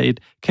 at det bliver et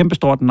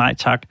kæmpestort nej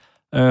tak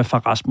fra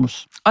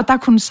Rasmus. Og der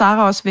kunne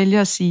Sara også vælge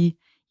at sige,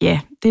 ja,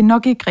 det er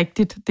nok ikke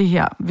rigtigt det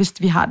her, hvis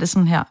vi har det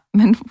sådan her.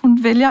 Men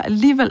hun vælger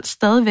alligevel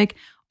stadigvæk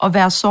at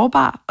være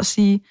sårbar og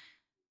sige,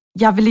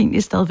 jeg vil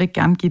egentlig stadigvæk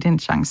gerne give det en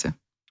chance.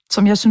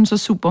 Som jeg synes er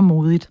super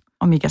modigt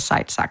og mega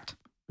sejt sagt.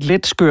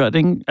 Lidt skørt,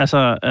 ikke?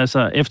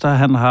 Altså efter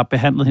han har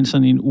behandlet hende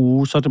sådan i en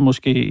uge, så er det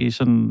måske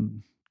sådan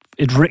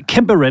et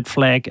kæmpe red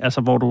flag,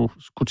 altså hvor du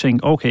skulle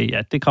tænke, okay,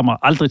 ja, det kommer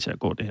aldrig til at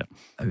gå, det her.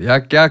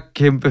 Jeg er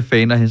kæmpe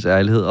fan af hendes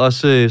ærlighed.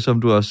 Også,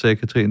 som du også sagde,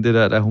 Katrine, det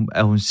der,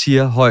 at hun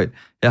siger højt,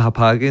 jeg har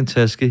pakket en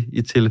taske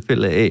i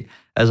tilfælde af.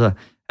 Altså,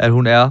 at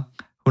hun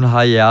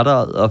har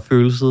hjertet og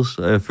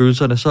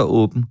følelserne så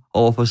åben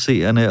over for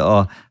seerne,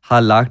 og har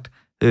lagt,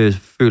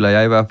 føler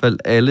jeg i hvert fald,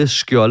 alle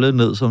skjolde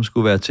ned, som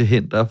skulle være til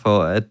hinder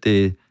for,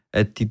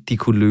 at de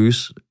kunne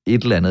løse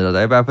et eller andet. Der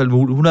er i hvert fald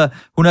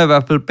hun har i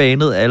hvert fald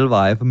banet alle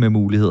veje med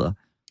muligheder.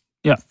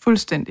 Ja,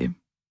 fuldstændig.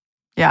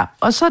 Ja,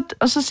 og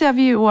så ser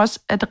vi jo også,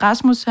 at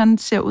Rasmus, han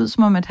ser ud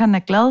som om, at han er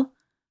glad.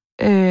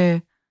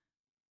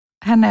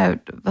 Han er,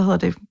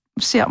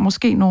 ser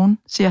måske nogen,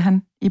 siger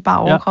han, i bare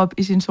overkrop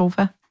i sin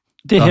sofa.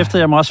 Det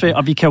hæftede jeg mig også ved,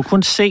 og vi kan jo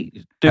kun se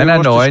han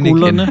er nøgen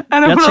igen.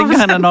 Jeg tænker,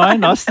 han er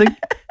nøgen også, ikke?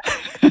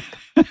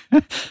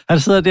 Han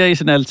sidder der i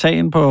sin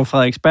altan på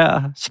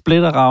Frederiksberg,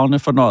 splitter ravne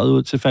fornøjet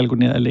ud til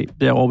Falconer Allé.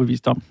 Det er jeg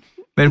overbevist om.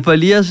 Men for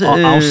lige at... Og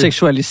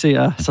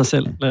afseksualisere sig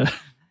selv.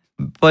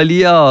 For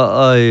lige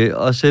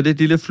at sætte et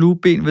lille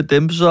flueben ved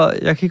dem, så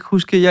jeg kan ikke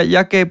huske...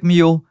 Jeg gav dem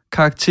jo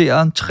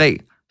karakteren 3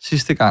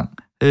 sidste gang.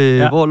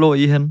 Hvor lå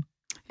I henne?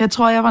 Jeg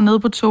tror, jeg var nede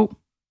på 2.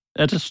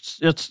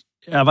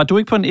 Var du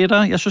ikke på en 1'er?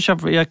 Jeg synes,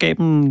 jeg gav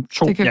dem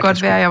 2. Det kan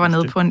godt være, jeg var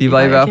nede på en 1'er. De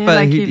var i hvert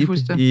fald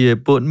helt i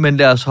bunden. Men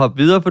lad os hoppe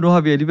videre, for nu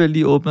har vi alligevel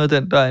lige åbnet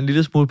den, der er en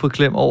lille smule på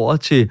klem over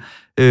til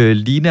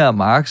Line og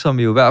Mark, som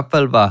jo i hvert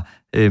fald var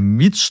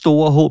mit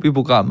store håb i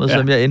programmet,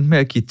 som jeg endte med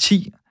at give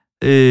 10.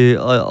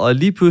 Og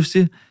lige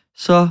pludselig,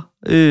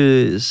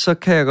 så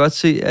kan jeg godt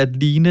se, at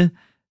Line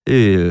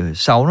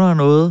savner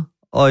noget,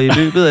 og i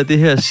løbet af det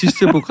her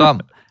sidste program,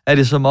 er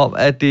det som om,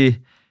 at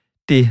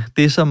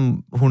det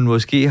som hun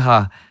måske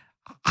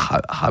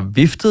har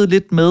viftet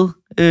lidt med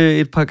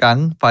et par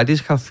gange,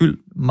 faktisk har fyldt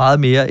meget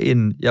mere,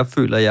 end jeg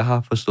føler, jeg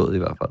har forstået i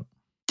hvert fald.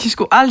 De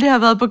skulle aldrig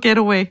have været på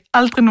getaway.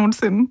 Aldrig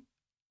nogensinde.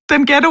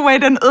 Den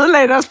getaway, den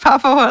ødelagde deres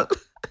parforhold.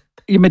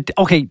 Jamen,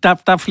 okay, der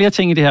er flere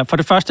ting i det her. For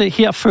det første,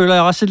 her føler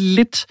jeg også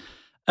lidt,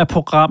 at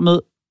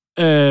programmet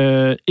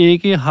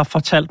ikke har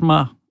fortalt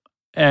mig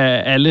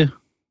alle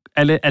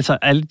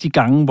de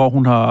gange, hvor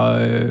hun har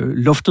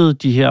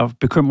luftet de her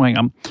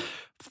bekymringer.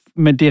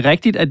 Men det er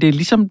rigtigt, at det er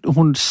ligesom,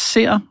 hun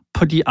ser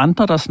på de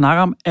andre, der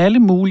snakker om alle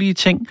mulige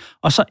ting,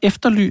 og så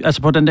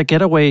altså på den der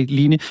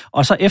getaway-linje,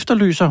 og så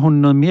efterlyser hun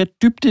noget mere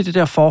dybde i det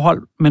der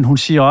forhold, men hun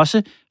siger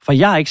også, for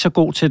jeg er ikke så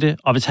god til det,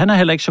 og hvis han er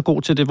heller ikke så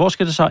god til det, hvor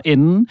skal det så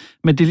ende?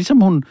 Men det er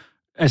ligesom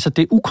det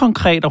er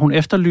ukonkret, og hun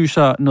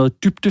efterlyser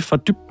noget dybde for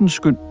dybdens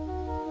skyld.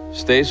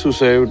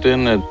 Status er jo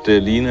den, at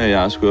Line og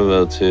jeg skulle have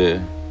været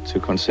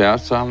til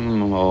koncert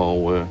sammen,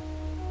 og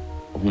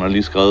hun har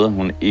lige skrevet, at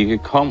hun ikke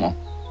kommer.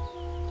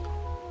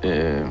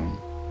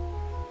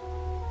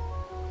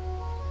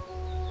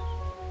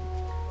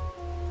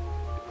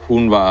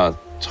 Hun var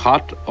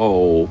træt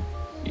og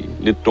i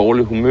lidt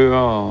dårlig humør,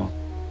 og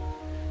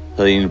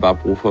havde egentlig bare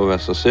brug for at være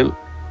sig selv.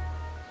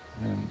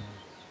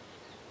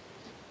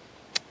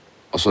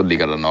 Og så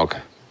ligger der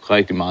nok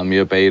rigtig meget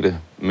mere bag det,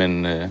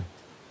 men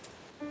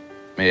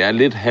jeg er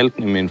lidt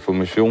haltende med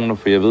informationer,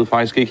 for jeg ved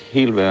faktisk ikke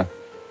helt, hvad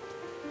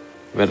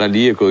der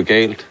lige er gået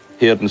galt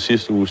her den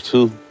sidste uges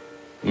tid.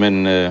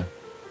 Men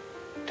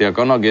det har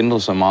godt nok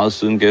ændret sig meget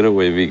siden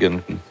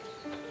Getaway-weekenden.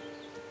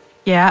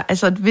 Ja,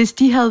 altså hvis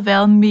de havde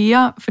været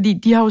mere, fordi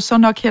de har jo så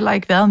nok heller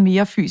ikke været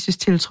mere fysisk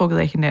tiltrukket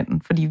af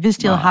hinanden, fordi hvis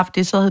de havde haft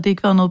det, så havde det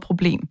ikke været noget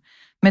problem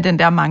med den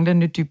der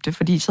manglende dybde,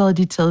 fordi så havde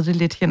de taget det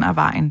lidt hen ad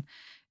vejen.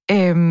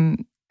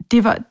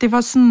 Det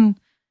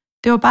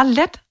var bare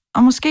let,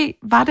 og måske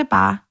var det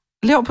bare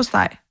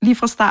leverpostej lige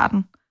fra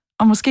starten,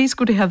 og måske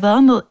skulle det have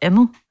været noget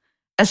andet,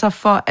 altså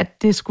for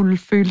at det skulle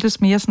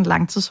føles mere sådan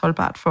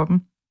langtidsholdbart for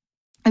dem.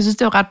 Jeg synes,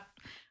 det var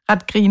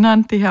ret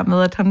grineren, det her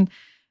med, at han,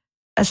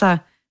 altså,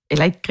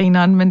 eller ikke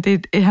grineren, men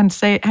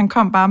han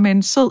kom bare med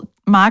en sød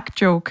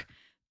Mark-joke,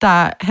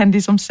 der han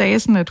ligesom sagde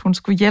sådan, at hun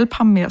skulle hjælpe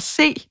ham med at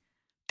se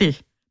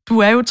det. Du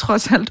er jo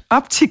trods alt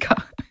optiker,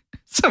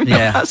 som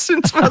jeg bare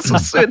synes var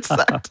så sødt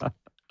sagt.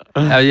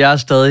 Jeg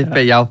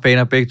er jo fan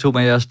af begge to,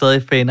 men jeg er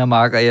stadig fan af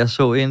Mark, og jeg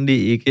så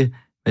endelig ikke,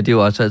 men det er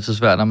jo også altid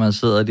svært, når man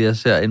sidder der og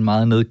ser en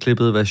meget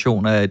nedklippet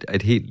version af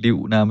et helt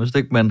liv nærmest,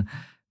 ikke?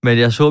 Men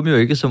jeg så dem jo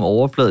ikke som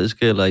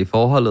overfladiske, eller i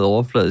forholdet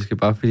overfladiske,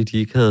 bare fordi de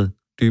ikke havde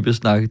dybe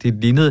snakke. De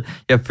lignede,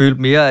 jeg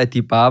følte mere, at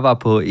de bare var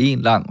på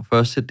en lang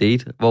første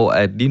date, hvor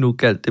at lige nu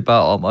galt det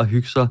bare om at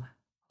hygge sig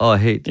og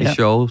have de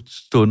sjove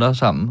stunder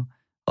sammen.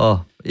 Og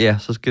ja,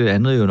 så skal det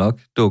andet jo nok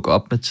dukke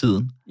op med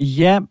tiden.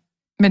 Ja.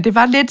 Men det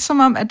var lidt som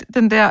om, at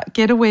den der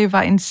getaway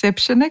var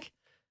Inception, ikke?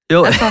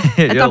 Jo. Altså,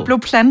 at der blev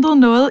plantet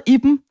noget i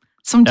dem,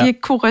 som de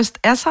ikke kunne ryste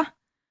af sig.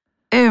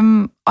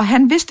 Og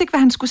han vidste ikke, hvad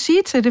han skulle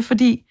sige til det,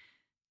 fordi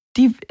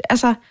det er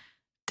sådan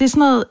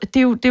noget,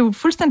 det er jo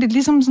fuldstændig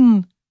ligesom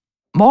sådan,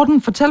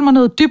 Morten, fortæl mig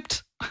noget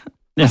dybt.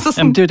 Ja, sådan,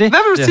 jamen, det er det. Hvad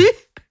vil du sige?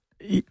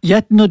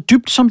 Ja, noget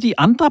dybt som de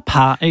andre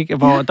par, ikke?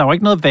 Hvor der var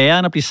ikke noget værre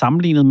end at blive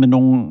sammenlignet med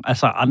nogle,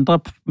 altså andre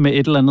med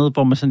et eller andet,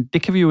 hvor man sådan,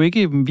 det kan vi jo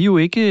ikke,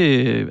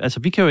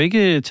 vi kan jo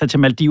ikke tage til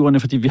Maldiverne,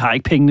 fordi vi har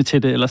ikke pengene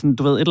til det, eller sådan,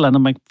 du ved, et eller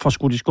andet, man får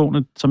skudt i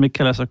skoene, som ikke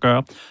kan lade sig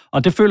gøre.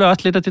 Og det føler jeg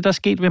også lidt af det, der er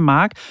sket ved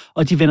Mark,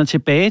 og de vender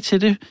tilbage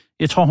til det.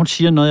 Jeg tror, hun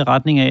siger noget i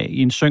retning af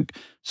i en synk.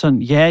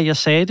 Sådan, ja, jeg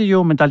sagde det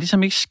jo, men der er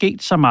ligesom ikke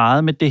sket så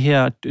meget med det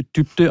her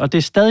dybde, og det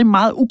er stadig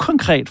meget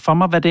ukonkret for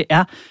mig, hvad det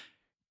er.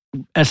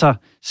 Altså,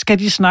 skal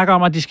de snakke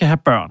om, at de skal have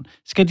børn?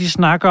 Skal de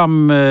snakke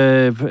om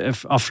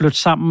at flytte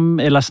sammen?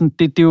 Eller sådan,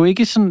 det er jo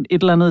ikke sådan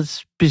et eller andet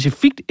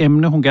specifikt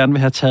emne, hun gerne vil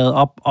have taget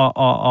op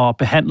og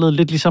behandlet.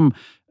 Lidt ligesom,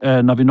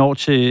 når vi når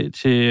til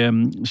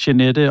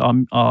Jeanette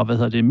og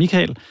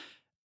Michael,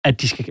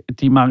 at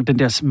de mangler den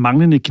der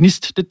manglende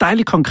gnist. Det er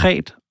dejligt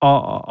konkret,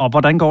 og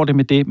hvordan går det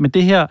med det? Men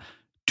det her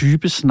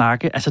dybe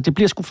snakke, altså det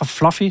bliver sgu for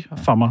fluffy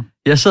for mig.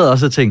 Jeg sad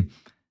også og tænkte,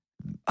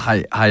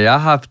 har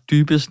jeg haft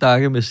dybe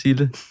snakke med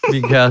Sille,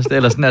 min kæreste?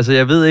 Eller sådan, altså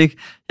jeg ved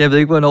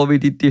ikke, hvornår vi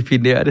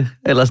definerer det.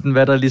 Eller sådan,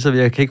 hvad der ligesom,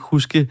 jeg kan ikke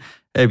huske,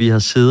 at vi har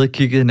siddet og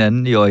kigget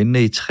hinanden i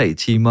øjnene i 3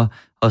 timer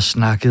og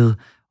snakket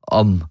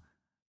om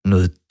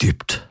noget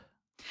dybt.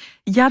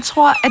 Jeg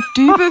tror, at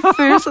dybe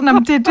følelser,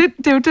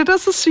 det er jo det, der er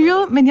så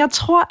syret, men jeg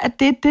tror, at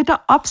det er det, der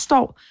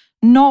opstår,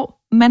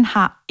 når man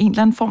har en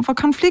eller anden form for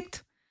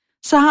konflikt.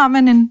 Så har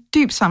man en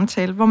dyb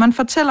samtale, hvor man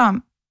fortæller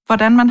om,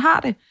 hvordan man har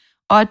det.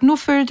 Og at nu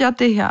følte jeg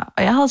det her,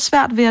 og jeg havde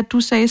svært ved, at du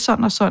sagde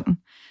sådan og sådan.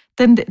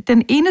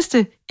 Den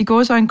eneste i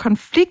gåseøjne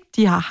konflikt,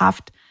 de har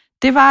haft,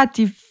 det var,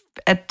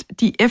 at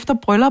de efter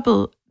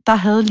brylluppet, der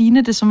havde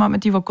lignet det som om,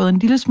 at de var gået en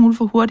lille smule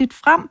for hurtigt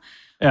frem.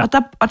 Ja.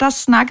 Og der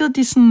snakkede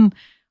de sådan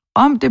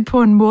om det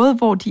på en måde,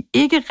 hvor de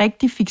ikke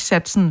rigtig fik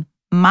sat sådan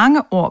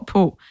mange ord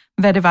på,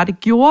 hvad det var, det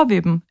gjorde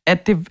ved dem,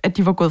 at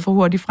de var gået for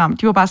hurtigt frem.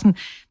 De var bare sådan,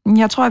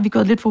 jeg tror, at vi er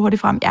gået lidt for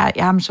hurtigt frem.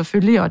 Ja, men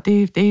selvfølgelig, og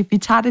vi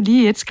tager det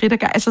lige et skridt ad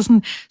gangen. Altså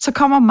sådan, så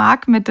kommer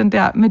Mark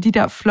med de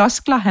der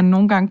floskler, han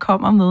nogle gange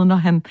kommer med, når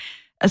han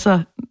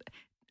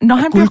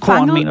bliver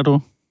fanget. Mener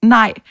du?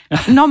 Nej,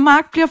 når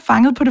Mark bliver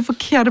fanget på det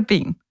forkerte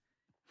ben,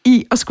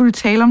 i at skulle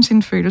tale om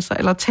sine følelser,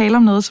 eller tale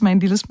om noget, som er en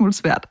lille smule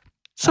svært,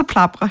 så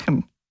plaprer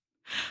han.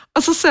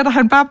 Og så sætter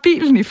han bare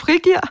bilen i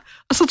frigear,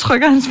 og så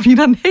trykker han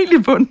speederen helt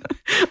i bunden.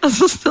 Og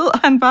så sidder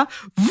han bare...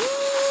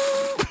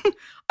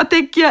 Og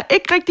det giver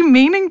ikke rigtig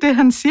mening, det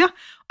han siger.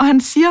 Og han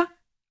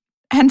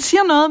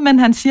siger noget, men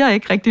han siger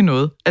ikke rigtig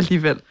noget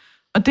alligevel.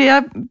 Og det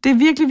er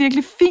virkelig,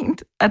 virkelig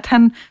fint, at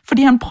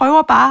fordi han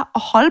prøver bare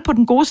at holde på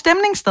den gode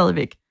stemning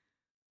stadigvæk.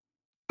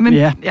 Men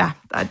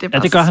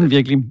det gør han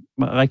virkelig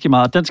rigtig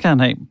meget. Den skal han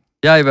have.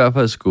 Jeg er i hvert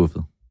fald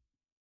skuffet.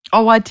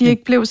 Over at de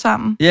ikke blev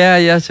sammen? Ja,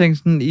 jeg tænkte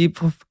sådan,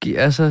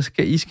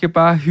 I skal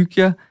bare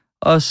hygge jer,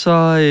 og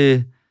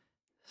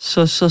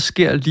så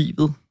sker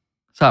livet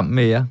sammen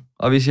med jer.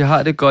 Og hvis I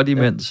har det godt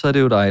imens, så er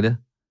det jo dejligt.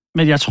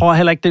 Men jeg tror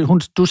heller ikke det.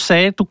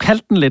 Du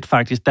kaldte den lidt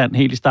faktisk, Dan,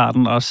 helt i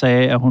starten, og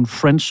sagde, at hun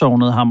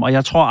friendzonede ham. Og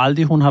jeg tror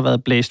aldrig, hun har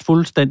været blæst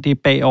fuldstændig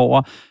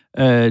bagover,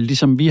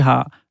 ligesom vi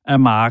har af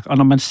Mark. Og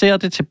når man ser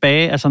det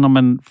tilbage, altså når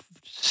man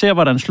ser,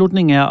 hvordan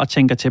slutningen er, og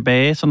tænker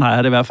tilbage, sådan har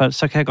jeg det i hvert fald,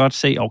 så kan jeg godt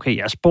se, okay,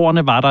 ja,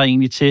 sporene var der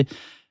egentlig til,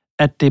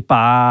 at det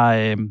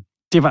bare...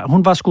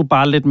 hun var sgu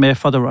bare lidt med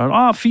for the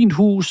run. Fint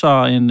hus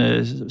og en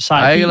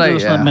sej bil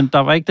og sådan noget, men der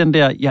var ikke den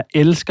der, jeg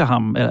elsker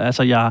ham.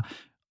 Altså,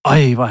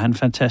 hvor han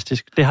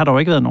fantastisk. Det har der jo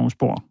ikke været nogen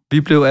spor.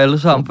 Vi blev alle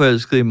sammen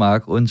forelskede i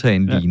Mark,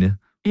 undtagen Line.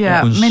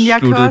 Ja, hun men jeg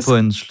sluttede også... på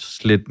en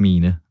slet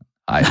mine.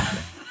 Ej.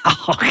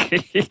 Okay.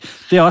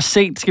 Det er også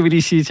sent, skal vi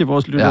lige sige til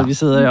vores lyttere, vi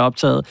sidder her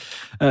optaget.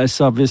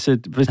 Så hvis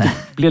det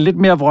bliver lidt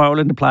mere vrøvl,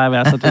 end det plejer at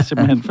være, så det er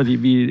simpelthen, fordi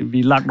vi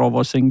er langt over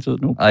vores sengetid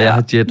nu. Og jeg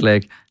har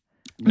jetlag.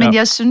 Men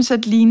jeg synes,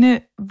 at Line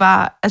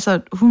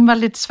hun var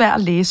lidt svær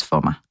at læse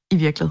for mig, i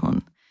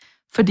virkeligheden.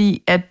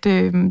 Fordi at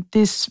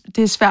det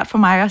er svært for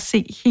mig at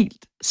se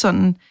helt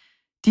sådan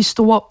de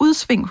store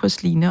udsving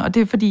hos Line, og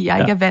det er fordi, jeg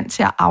ikke er vant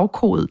til at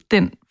afkode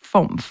den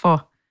form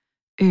for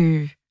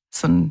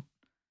sådan...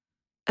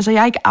 Altså,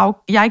 jeg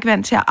er ikke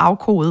vant til at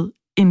afkode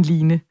en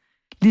Line,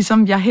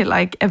 ligesom jeg heller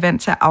ikke er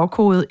vant til at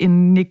afkode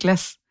en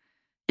Niklas.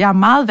 Jeg er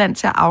meget vant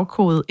til at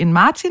afkode en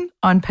Martin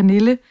og en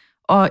Pernille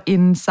og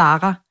en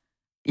Sara.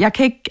 Jeg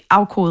kan ikke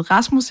afkode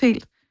Rasmus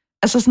helt.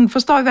 Altså, sådan,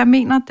 forstår I, hvad jeg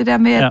mener? Det der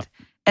med,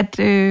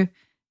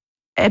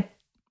 at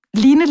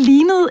Line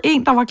lignede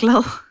en, der var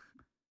glad.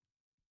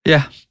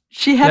 Ja.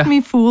 She had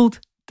me fooled.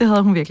 Det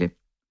havde hun virkelig.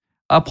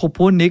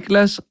 Apropos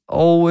Niklas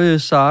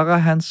og Sara,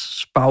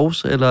 hans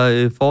spouse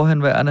eller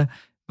forhenværende,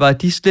 var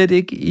de slet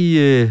ikke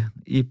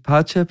i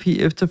parterapi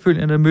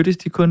efterfølgende? Mødtes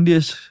de kun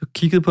lige og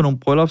kiggede på nogle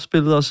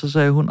bryllupsbilleder, og så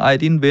sagde hun, ej,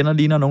 dine venner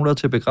ligner nogen, der er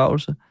til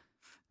begravelse?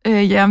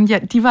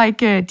 De var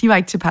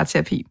ikke til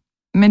parterapi.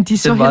 Men de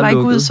så heller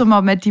ikke ud som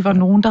om, at de var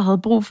nogen, der havde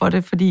brug for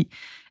det, fordi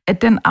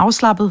at den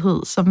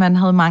afslappethed, som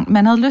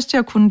man havde lyst til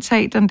at kunne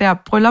tage den der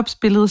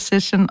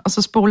bryllupsbillede-session, og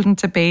så spole den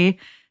tilbage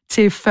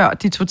til før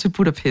de tog til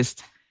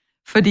Budapest.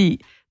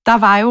 Fordi der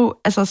var jo,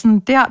 altså sådan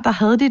der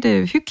havde de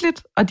det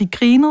hyggeligt, og de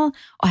grinede,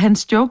 og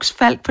hans jokes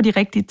faldt på de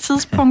rigtige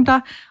tidspunkter,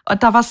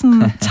 og der var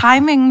sådan,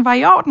 timingen var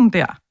i orden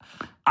der.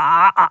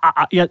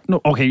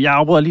 Okay, jeg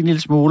afbryder lige en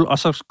lille smule, og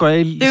så går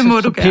jeg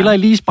så piller jeg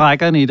lige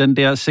sprækkerne i den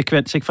der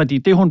sekvens, ikke? Fordi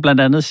det, hun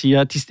blandt andet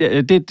siger,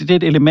 det er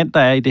et element, der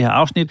er i det her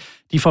afsnit.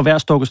 De får hver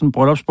stukket sådan en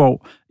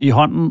bryllupsbog i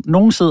hånden.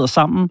 Nogle sidder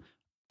sammen,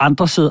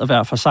 andre sidder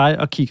hver for sig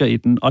og kigger i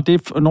den, og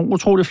det er nogle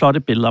utroligt flotte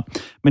billeder.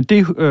 Men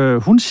det,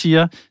 hun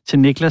siger til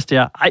Niklas, det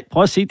er, ej,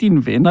 prøv at se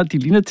dine venner, de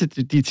ligner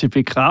til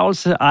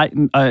begravelse,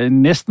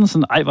 næsten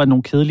sådan, hvor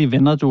nogle kedelige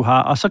venner du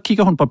har. Og så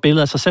kigger hun på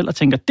billedet af sig selv og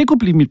tænker, det kunne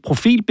blive mit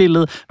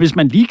profilbillede, hvis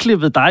man lige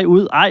klippede dig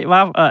ud.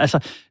 Altså,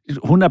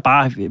 hun er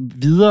bare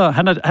videre.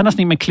 Han er sådan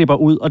en, man klipper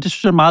ud, og det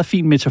synes jeg er en meget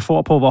fin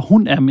metafor på, hvor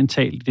hun er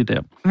mentalt i det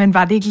der. Men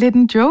var det ikke lidt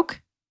en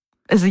joke?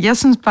 Altså, jeg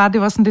synes bare,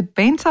 det var sådan lidt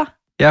banter.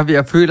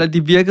 Jeg føler, at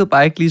de virkede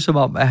bare ikke ligesom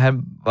om, at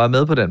han var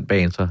med på den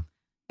banter.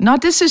 Nå,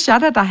 det synes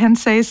jeg da han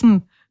sagde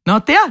sådan, nå,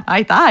 der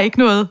er ikke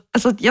noget.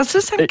 Altså, jeg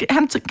synes,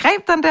 han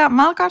greb den der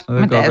meget godt.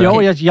 Men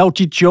godt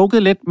de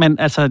jokede lidt, men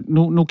altså,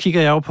 nu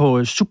kigger jeg jo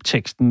på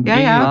subteksten.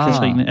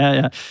 Katrine.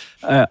 Ja.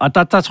 Og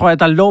der tror jeg,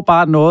 der lå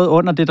bare noget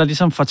under det, der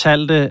ligesom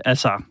fortalte,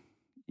 altså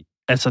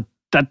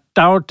der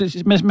er jo,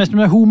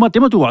 med humor,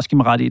 det må du også give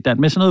mig ret i,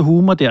 Dan, med sådan noget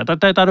humor der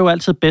er det jo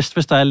altid bedst,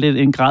 hvis der er lidt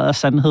en grad af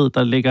sandhed,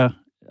 der ligger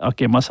og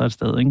gemmer sig et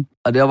sted, ikke?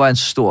 Og det var en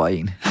stor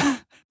en.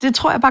 Det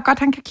tror jeg bare godt,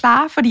 han kan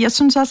klare, fordi jeg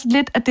synes også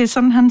lidt, at det er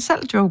sådan, han selv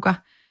joker.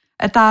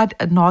 At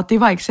det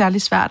var ikke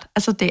særlig svært.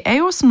 Altså, det er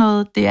jo sådan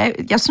noget,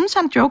 jeg synes,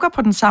 han joker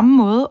på den samme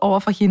måde over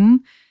for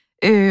hende,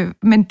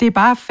 men det er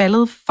bare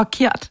faldet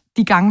forkert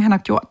de gange, han har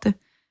gjort det.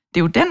 Det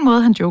er jo den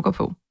måde, han joker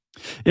på.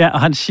 Ja,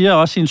 og han siger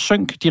også i en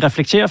synk, de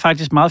reflekterer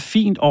faktisk meget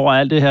fint over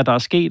alt det her, der er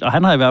sket, og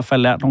han har i hvert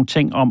fald lært nogle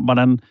ting om,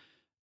 hvordan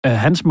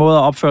hans måde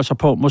at opføre sig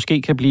på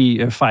måske kan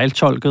blive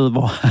fejltolket,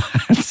 hvor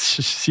han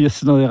siger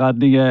sådan noget i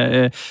retning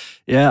af,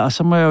 og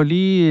så må jeg jo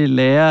lige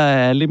lære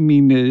af alle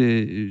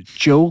mine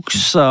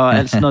jokes og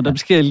alt sådan noget, dem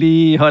skal jeg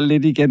lige holde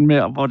lidt igen med,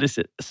 og hvor det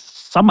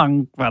så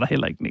mange var der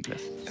heller ikke, Niklas.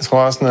 Jeg tror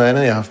også noget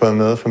andet, jeg har fået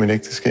med fra mit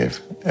ægteskab,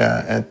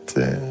 er, at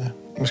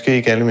måske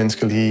ikke alle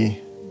mennesker lige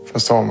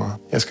forstår mig.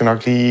 Jeg skal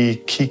nok lige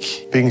kigge,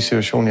 hvilken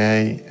situation jeg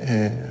er i,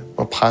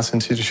 hvor presset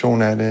en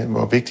situation er det,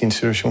 hvor vigtig en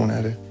situation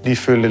er det. Lige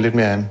følge det lidt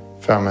mere an,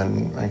 før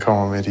man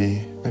kommer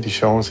med de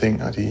sjove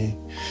ting og de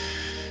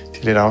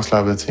lidt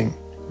afslappede ting.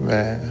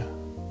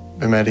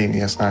 hvem er det egentlig,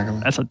 jeg snakker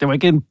med? Altså, det var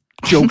ikke en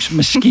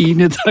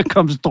jokes-maskine, der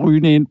kom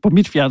strygende ind, på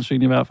mit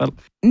fjernsyn i hvert fald.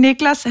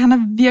 Niklas, han er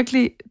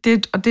virkelig,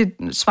 det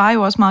svarer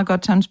jo også meget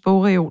godt til hans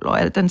bogreol,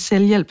 og al den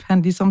selvhjælp,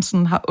 han ligesom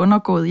sådan har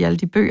undergået i alle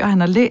de bøger, han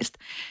har læst,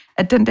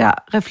 at den der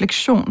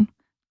refleksion,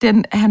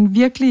 han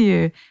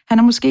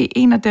er måske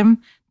en af dem,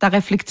 der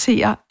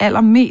reflekterer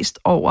allermest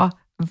over,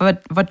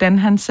 hvordan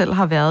han selv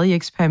har været i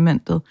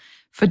eksperimentet.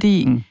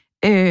 Fordi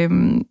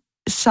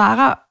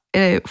Sarah,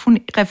 hun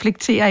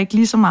reflekterer ikke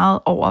lige så meget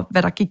over,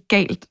 hvad der gik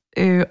galt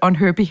on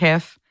her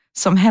behalf,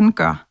 som han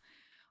gør.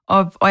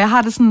 Og jeg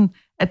har det sådan,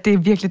 at det er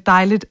virkelig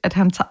dejligt, at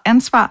han tager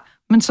ansvar,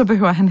 men så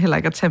behøver han heller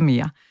ikke at tage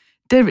mere.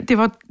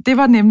 Det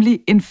var nemlig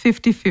en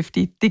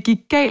 50-50. Det gik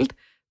galt.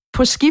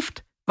 På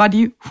skift var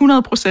de 100%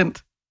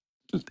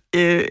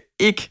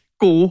 ikke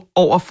gode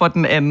over for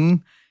den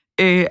anden.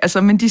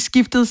 Men de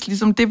skiftedes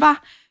ligesom, det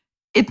var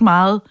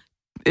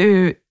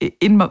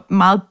en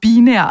meget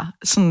binær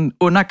sådan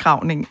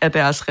undergravning af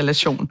deres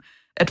relation.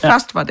 At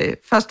først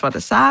var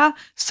det Sarah,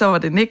 så var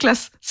det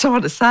Niklas, så var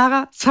det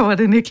Sarah, så var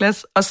det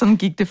Niklas, og sådan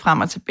gik det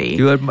frem og tilbage.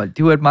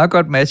 Det var et meget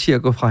godt match i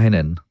at gå fra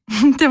hinanden.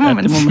 Det må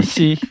man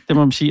sige. Det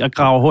må man sige, at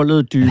grave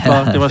hullet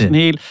dybere. Det var sådan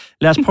helt,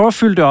 lad os prøve at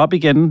fylde det op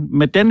igen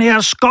med den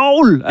her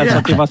skovl.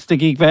 Altså, det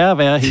gik værre og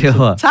værre.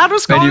 Tager du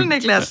skovlen,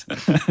 Niklas?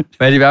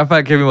 Men i hvert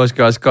fald kan vi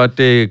måske også godt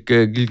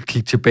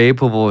kigge tilbage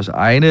på vores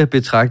egne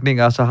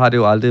betragtninger, så har det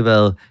jo aldrig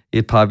været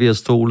et par, vi har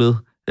stolet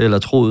eller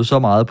troet så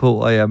meget på,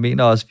 og jeg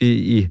mener også, at vi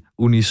i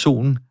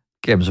unison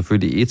gav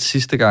selvfølgelig et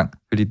sidste gang,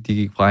 fordi de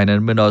gik fra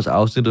hinanden, men også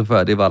afsnittet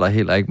før, det var der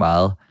heller ikke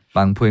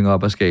mange point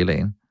op af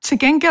skalaen. Til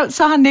gengæld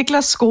så har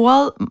Niklas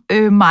scoret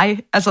mig,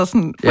 altså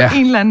sådan på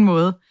en eller anden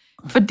måde.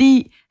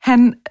 Fordi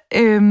han,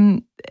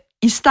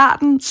 i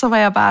starten, så var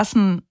jeg bare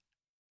sådan,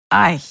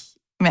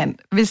 mand,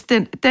 hvis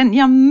den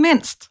jeg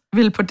mindst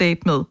ville på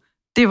date med,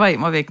 det var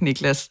immer væk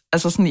Niklas.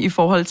 Altså sådan i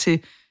forhold til,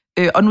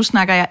 og nu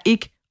snakker jeg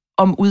ikke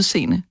om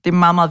udseende. Det er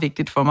meget, meget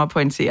vigtigt for mig at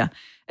pointere,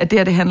 at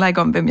det handler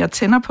ikke om, hvem jeg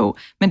tænder på,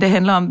 men det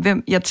handler om,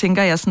 hvem jeg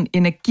tænker, jeg sådan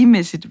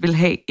energimæssigt vil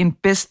have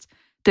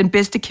den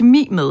bedste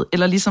kemi med,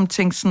 eller ligesom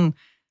tænke sådan,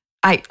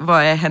 hvor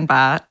er han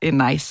bare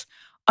nice.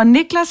 Og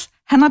Niklas,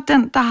 han er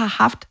den, der har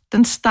haft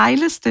den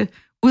stejleste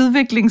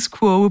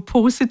udviklingskurve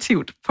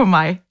positivt på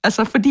mig.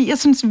 Altså, fordi jeg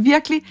synes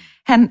virkelig,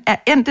 han er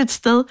endt et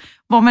sted,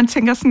 hvor man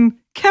tænker sådan,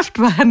 kæft,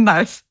 hvor er han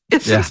nice.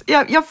 Jeg synes,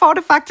 jeg får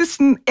det faktisk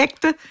sådan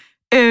ægte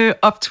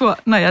optur,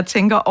 når jeg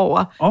tænker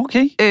over,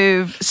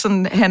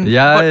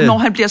 når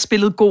han bliver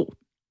spillet god.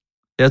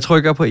 Jeg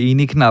trykker på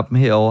enig-knappen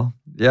herover.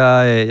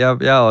 Jeg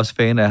er også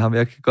fan af ham.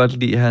 Jeg kan godt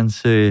lide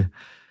hans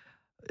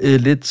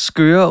lidt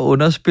skøre,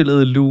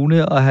 underspillede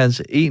lune, og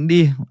hans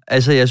egentlig...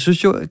 Altså, jeg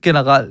synes jo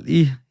generelt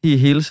i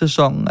hele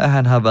sæsonen, at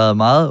han har været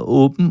meget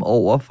åben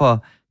over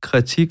for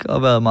kritik,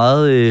 og været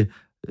meget...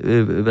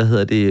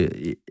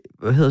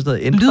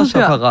 ændre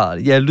sig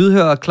parat. Ja,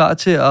 lydhør og klar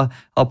til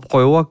at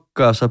prøve at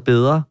gøre sig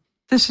bedre.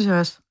 Det synes jeg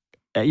også.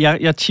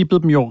 Jeg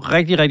tippede dem jo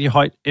rigtig, rigtig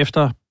højt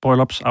efter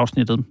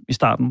bryllupsafsnittet i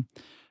starten.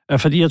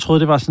 Fordi jeg troede,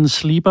 det var sådan en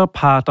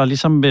sleeper-par, der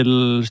ligesom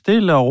ville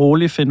stille og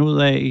roligt finde ud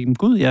af,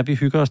 gud ja, vi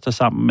hygger os der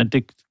sammen, men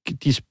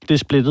det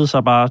splittede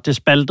sig bare. Det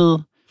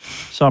spaltede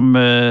som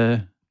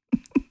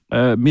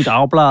mit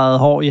afbladede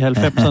hår i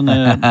 90'erne.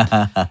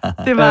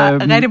 Det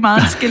var rigtig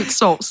meget skilt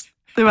sovs.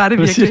 Det var det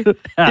virkelig.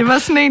 Ja. Det var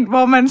sådan en,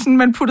 hvor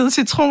man puttede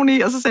citron i,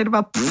 og så sagde det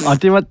bare... Pff.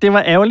 Og det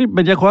var ærgerligt,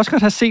 men jeg kunne også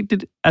godt have set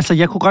det... Altså,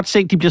 jeg kunne godt se,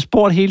 at de bliver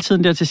spurgt hele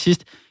tiden der til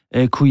sidst.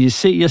 Kunne I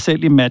se jer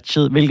selv i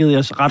matchet? Hvilket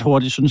jeg ret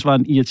hurtigt synes var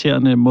en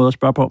irriterende måde at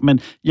spørge på. Men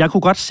jeg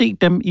kunne godt se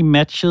dem i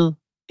matchet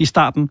i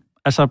starten.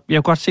 Altså, jeg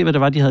kunne godt se, hvad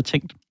det var, de havde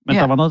tænkt. Men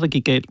der var noget, der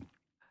gik galt.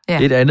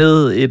 Ja. Et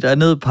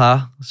andet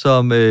par,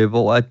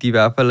 hvor de i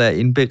hvert fald er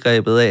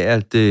indbegrebet af,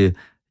 at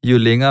jo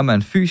længere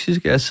man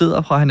fysisk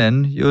sidder fra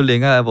hinanden, jo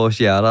længere er vores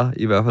hjerter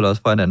i hvert fald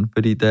også fra hinanden.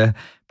 Fordi da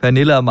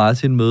Pernille og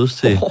Martin mødes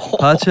til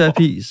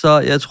parterapi, så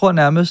jeg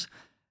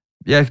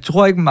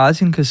tror ikke,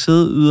 Martin kan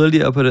sidde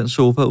yderligere på den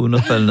sofa uden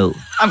at falde ned.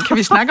 Kan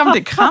vi snakke om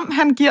det kram,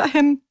 han giver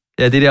hende?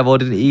 Ja, det der, hvor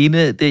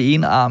det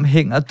ene arm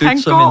hænger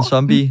dødt som en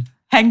zombie.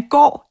 Han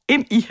går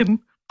ind i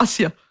hende og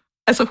siger,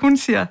 altså hun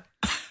siger,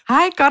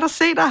 hej, godt at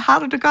se dig, har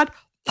du det godt?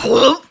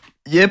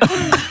 Yep.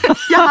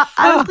 Jeg har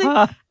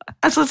aldrig,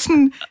 altså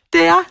sådan,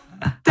 det er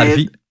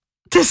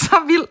så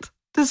vildt.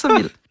 Det er så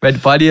vildt. Men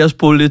bare lige at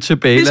spole lidt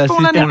tilbage. Lad os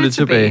lige spole lidt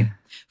tilbage.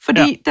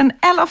 Fordi den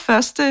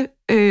allerførste,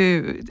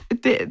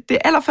 det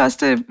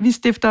allerførste, vi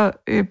stifter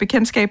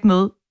bekendtskab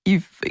med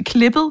i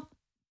klippet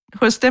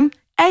hos dem,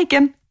 er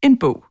igen en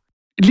bog.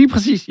 Lige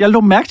præcis. Jeg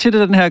lå mærke til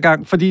det den her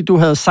gang, fordi du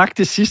havde sagt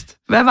det sidst.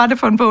 Hvad var det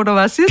for en bog, der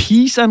var sidst?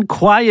 Peace and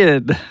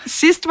Quiet.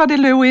 Sidst var det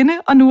Løvinde,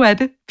 og nu er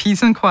det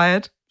Peace and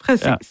Quiet.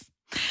 Præcis. Ja.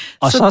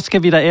 Og så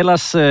skal vi da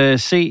ellers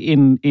se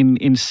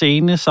en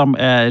scene, som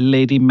er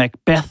Lady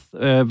Macbeth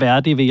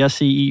værdig, vil jeg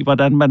sige, i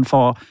hvordan man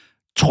får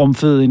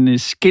trumfet en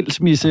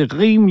skilsmisse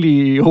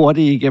rimelig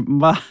hurtigt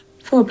igennem, hva'?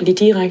 For at blive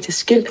direkte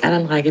skilt er der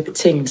en række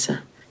betingelser.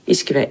 I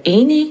skal være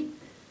enige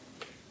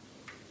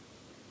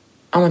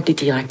om at blive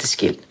direkte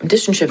skilt. Men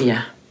det synes jeg, vi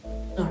er.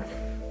 Nå.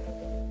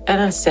 Er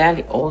der en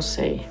særlig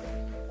årsag?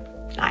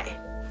 Nej.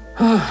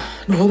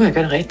 Nu håber jeg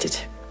gør det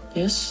rigtigt.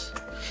 Yes.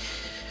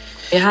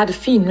 Jeg har det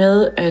fint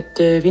med,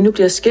 at vi nu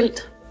bliver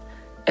skilt.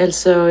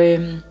 Altså,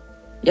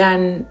 jeg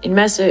er en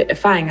masse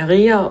erfaringer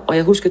rigere, og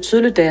jeg husker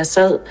tydeligt, da jeg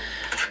sad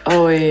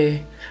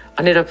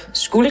og netop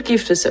skulle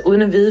gifte sig,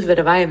 uden at vide, hvad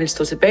det var, jeg ville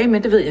stå tilbage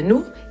med. Det ved jeg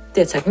nu. Det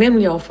er jeg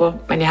taknemmelig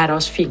overfor, men jeg har det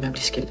også fint med at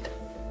blive skilt.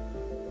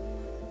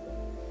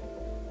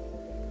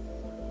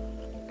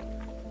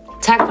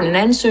 Tak for den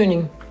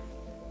ansøgning.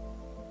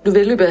 Du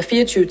vil i løbet af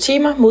 24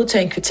 timer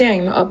modtage en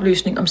kvittering med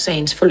oplysning om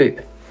sagens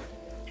forløb.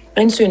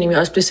 Ansøgningen vil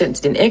også blive sendt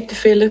til din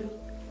ægtefælle.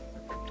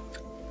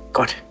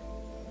 Godt.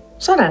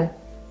 Sådan.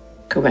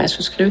 Kan være, at jeg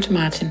skulle skrive til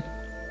Martin.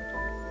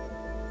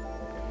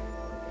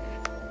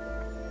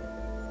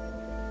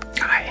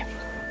 Nej,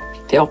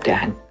 det opdager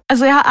han.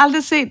 Altså, jeg har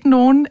aldrig set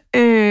nogen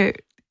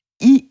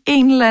i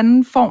en eller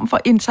anden form for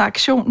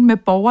interaktion med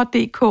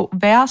borger.dk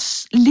være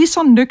lige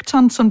så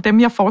nøgtern som dem,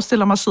 jeg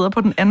forestiller mig sidder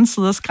på den anden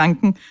side af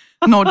skranken,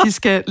 når de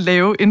skal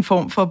lave en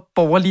form for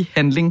borgerlig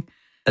handling.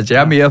 Altså,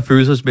 jeg er mere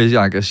følelsesmæssigt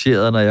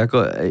engageret, når jeg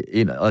går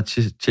ind og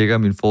tjekker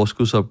min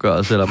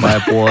forskudsopgørelse, eller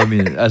bare bruger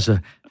min... Altså,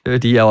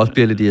 fordi jeg også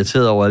bliver lidt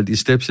irriteret over alle de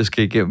steps, jeg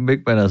skal igennem,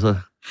 ikke? Men altså...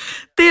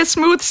 Det er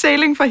smooth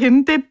sailing for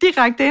hende. Det er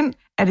direkte ind.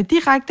 Er det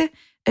direkte?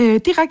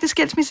 Direkte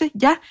skilsmisse?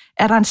 Ja.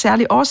 Er der en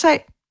særlig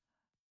årsag?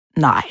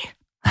 Nej.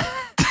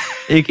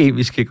 Ikke en,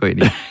 vi skal gå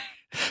ind i.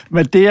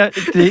 Men det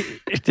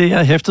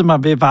jeg hæftede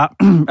mig ved, var,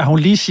 at hun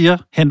lige siger,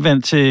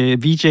 henvendt til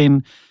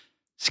VJ'en,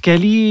 skal jeg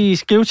lige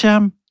skrive til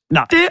ham?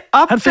 Nej, det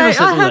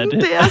opdager han.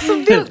 Det er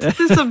så vildt. Det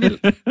er så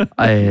vildt.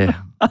 Ej,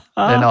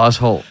 den er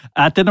også hård.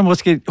 Ja, den er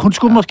måske, hun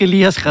skulle måske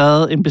lige have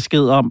skrevet en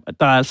besked om, at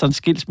der er altså en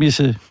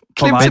skilsmisse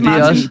på mig. Klip til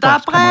Martin. Der er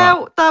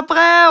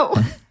brev.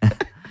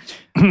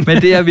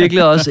 Men det er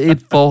virkelig også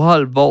et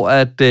forhold, hvor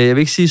at, jeg vil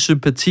ikke sige, at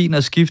sympatien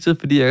er skiftet,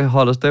 fordi jeg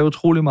holder stadig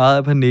utrolig meget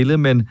af Pernille,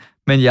 men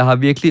jeg har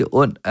virkelig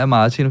ondt af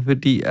Martin,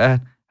 fordi at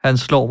han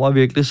slår mig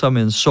virkelig som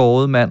en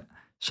såret mand,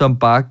 som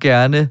bare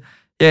gerne...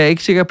 Jeg er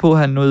ikke sikker på, at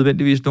han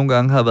nødvendigvis nogle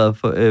gange har været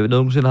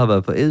nogensinde har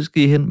været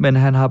forelsket i hende, men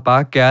han har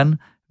bare gerne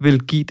vil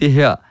give det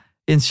her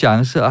en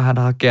chance, og han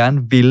har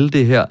gerne ville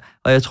det her.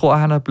 Og jeg tror, at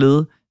han er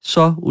blevet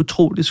så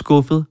utroligt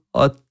skuffet,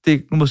 og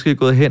det er måske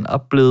gået hen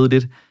og blevet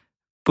lidt,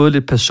 både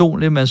lidt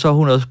personligt, men så er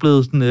hun også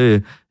blevet sådan,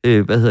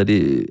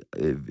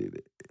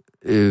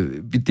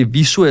 det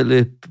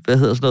visuelle,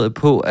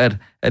 på, at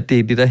det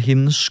er det der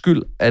hendes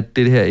skyld, at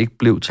det her ikke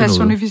blev til noget.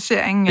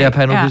 Personificeringen.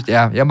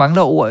 Ja, jeg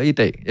mangler ord i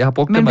dag. Jeg har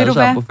brugt dem alle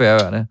sammen på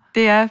Færøerne.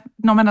 Det er,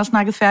 når man har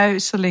snakket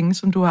færøsk så længe,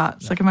 som du har,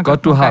 så kan man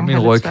godt du har min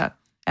ryg.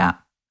 Ja,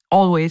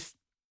 always.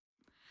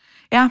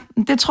 Ja,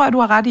 det tror jeg, du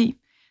har ret i.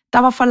 Der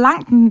var for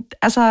langt,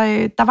 altså,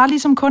 der var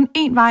ligesom kun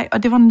én vej,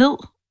 og det var ned.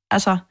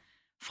 Altså,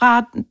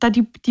 fra, da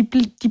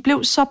de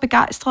blev så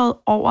begejstrede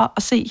over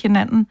at se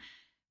hinanden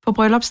på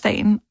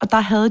bryllupsdagen, og der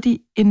havde de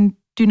en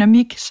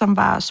dynamik, som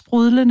var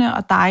sprudlende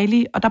og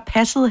dejlig, og der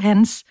passede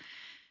hans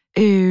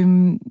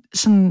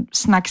sådan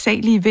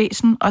snaksalige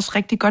væsen også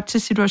rigtig godt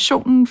til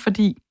situationen,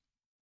 fordi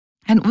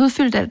han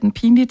udfyldte al den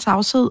pinlige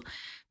tavshed,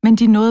 men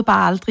de nåede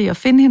bare aldrig at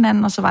finde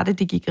hinanden, og så var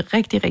det gik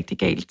rigtig, rigtig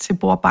galt til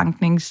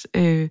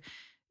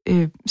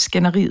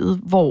bordbankningsskænderiet,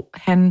 hvor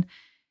han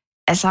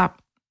altså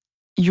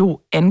jo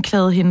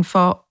anklagede hende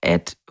for,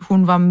 at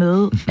hun var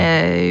med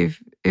af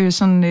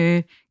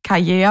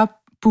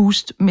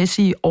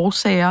karriereboost-mæssige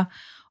årsager,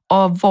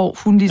 og hvor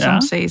hun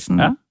ligesom sagde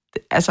sådan,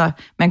 altså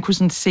man kunne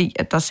sådan se,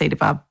 at der sagde det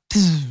bare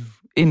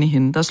ind i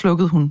hende, der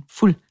slukkede hun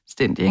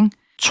fuldstændig, ikke?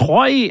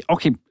 Tror I,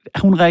 okay,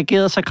 hun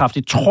reagerede så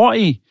kraftigt, tror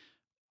I,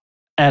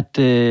 at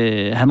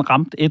han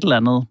ramte et eller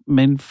andet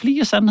med en fli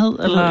af sandhed,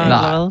 eller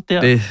hvad?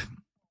 Der?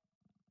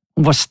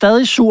 Hun var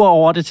stadig sur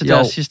over det til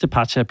deres sidste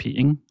parterapi,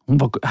 ikke?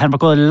 Han var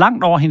gået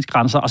langt over hendes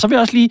grænser. Og så vil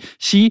jeg også lige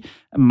sige,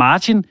 at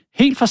Martin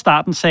helt fra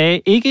starten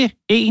sagde, ikke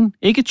 1,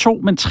 ikke 2,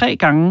 men 3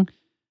 gange,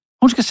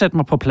 hun skal sætte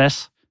mig på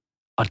plads.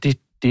 Og det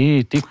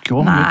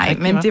gjorde hun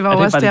ikke. Nej, men det var jo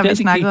også der, vi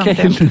snakkede om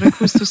dem.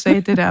 Du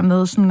sagde det der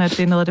med, sådan, at det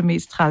er noget af det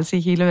mest trælse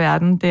i hele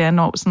verden. Det er,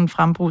 når sådan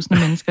frembrusende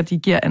mennesker, de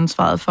giver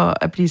ansvaret for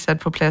at blive sat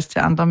på plads til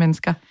andre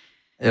mennesker.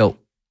 Jo.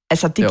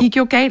 Altså, det gik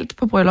jo galt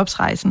på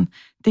bryllupsrejsen.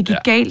 Det gik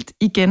galt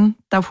igen,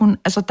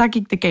 der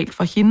gik det galt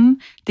for hende.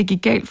 Det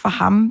gik galt for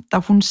ham, da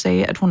hun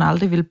sagde, at hun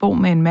aldrig ville bo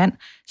med en mand,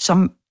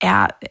 som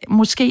er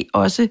måske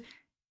også,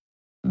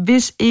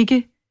 hvis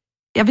ikke...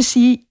 Jeg vil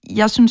sige,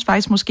 jeg synes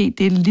faktisk måske,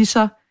 det er lige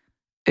så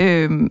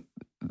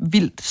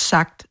vildt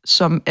sagt,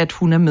 som at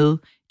hun er med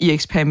i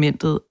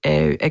eksperimentet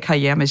af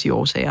karrieremæssige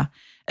årsager.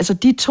 Altså,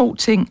 de 2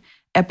 ting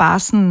er bare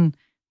sådan...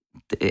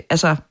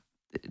 Altså,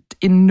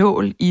 en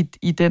nål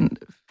i den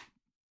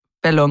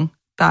ballon,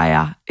 der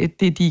er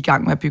det, de er i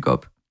gang med at bygge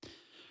op.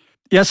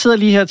 Jeg sidder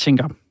lige her og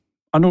tænker,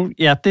 og nu,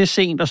 det er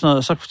sent og sådan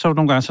noget, så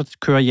nogle gange så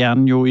kører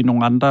hjernen jo i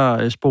nogle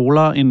andre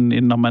spoler, end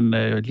når man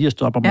lige er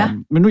stået op om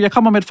morgenen. Men nu, jeg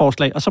kommer med et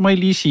forslag, og så må I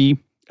lige sige,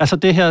 altså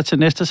det her til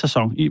næste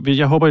sæson,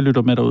 jeg håber, I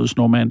lytter med derude,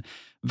 Snormand.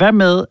 Hvad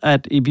med,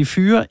 at vi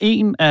fyrer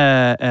en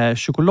af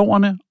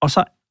psykologerne, og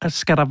så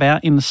skal der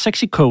være en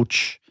sexy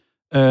coach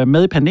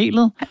med i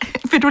panelet?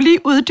 Vil du lige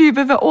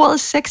uddybe, hvad ordet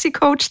sexy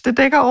coach det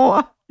dækker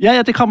over?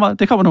 Ja, det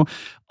kommer nu.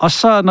 Og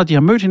så, når de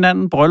har mødt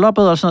hinanden,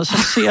 brylluppet og sådan noget, så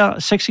ser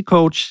Sexy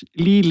Coach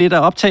lige lidt af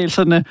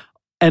optagelserne,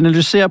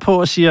 analyserer på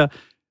og siger,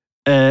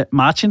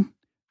 Martin,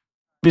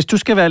 hvis du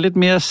skal være lidt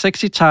mere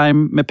sexy time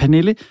med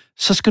Pernille,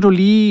 så skal du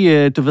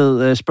lige,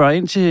 spørge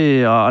ind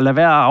til og lade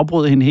være at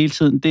afbryde hende hele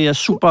tiden. Det er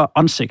super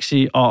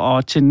unsexy.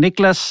 Og til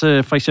Niklas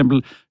for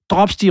eksempel,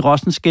 drop Stig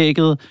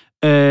Rossen-skægget,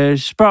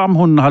 spørg om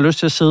hun har lyst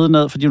til at sidde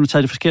ned, fordi hun har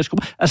taget de forkerte sko.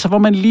 Altså, hvor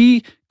man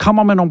lige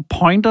kommer med nogle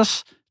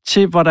pointers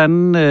til,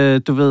 hvordan,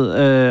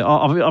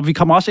 og vi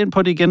kommer også ind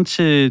på det igen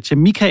til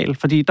Michael,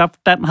 fordi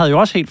Dan havde jo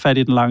også helt fat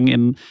i den lange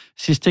ende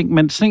sidste ting,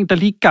 men sådan en, der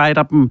lige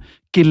guider dem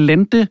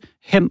gelente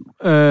hen,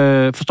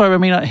 forstår jeg,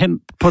 hvad jeg mener, hen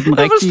på den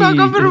rigtige. Jeg forstår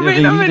godt, hvad du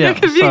mener, men jeg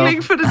kan så... virkelig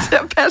ikke få det til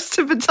at passe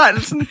til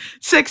betegnelsen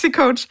sexy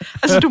coach.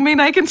 Altså, du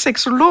mener ikke en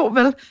seksolog,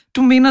 vel?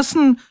 Du mener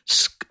sådan,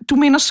 du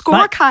mener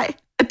scorekaj,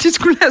 at de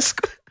skulle have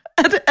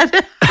Er det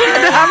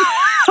ham?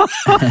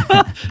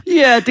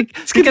 Ja, det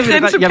skal vi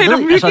grinse Peter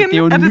Myggen? Altså, det er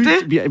jo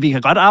nyt. Vi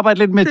kan godt arbejde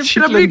lidt med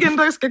titlen. Det er Peter Myggen,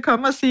 der skal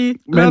komme og sige,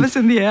 love is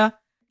in the air.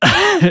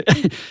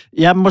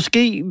 Ja,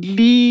 måske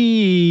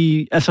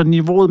lige altså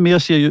niveauet mere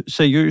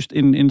seriøst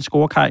end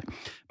scorekaj.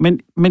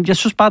 Men jeg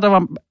synes bare, der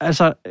var...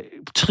 Altså,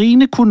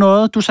 Trine kunne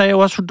noget. Du sagde jo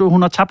også, at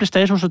hun har tabt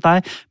status hos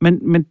dig.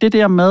 Men det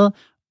der med,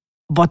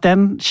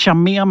 hvordan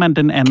charmerer man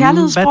den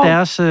anden? Hvad er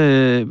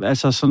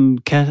deres...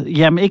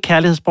 jamen, ikke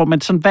kærlighedssprog,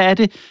 men sådan, hvad er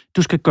det,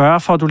 du skal gøre,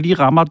 for at du lige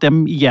rammer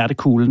dem i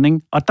hjertekuglen, ikke?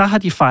 Og der har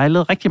de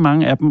fejlet rigtig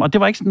mange af dem. Og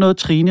det var ikke noget,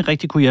 Trine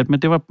rigtig kunne hjælpe med.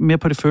 Det var mere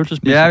på det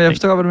følelsesmæssige. Ja, jeg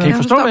forstår, hvad du mener. Kan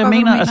I forstå, hvad jeg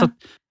mener? Altså,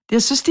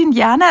 jeg synes, din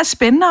hjerne er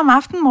spændende om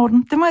aftenen,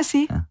 Morten. Det må jeg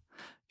sige. Ja.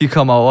 Vi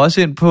kommer jo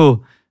også ind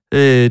på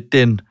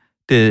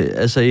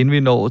altså inden vi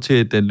når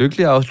til den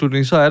lykkelige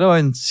afslutning, så er der jo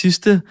en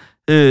sidste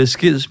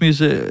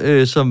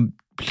skilsmisse, som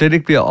slet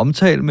ikke bliver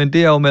omtalt, men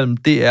det er jo mellem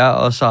DR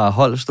og Sara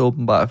Holst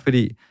åbenbart,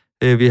 fordi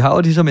vi har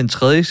jo ligesom en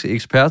tredje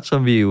ekspert,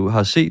 som vi jo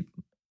har set,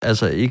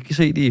 altså ikke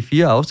set i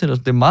 4 afsnit, og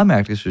det er meget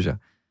mærkeligt, synes jeg.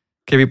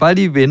 Kan vi bare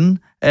lige vende,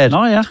 at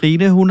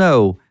Trine, hun er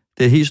jo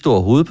det helt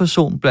store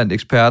hovedperson blandt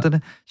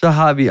eksperterne, så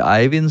har vi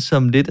Eivind,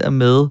 som lidt er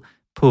med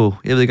på,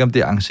 jeg ved ikke om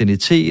det er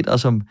anciennitet, og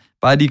som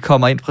bare lige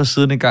kommer ind fra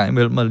siden en gang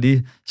imellem og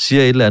lige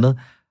siger et eller andet.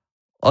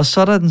 Og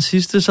så er der den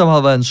sidste, som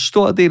har været en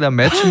stor del af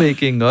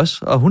matchmakingen også,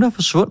 og hun er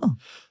forsvundet.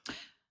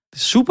 Det er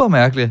super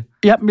mærkeligt.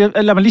 Ja,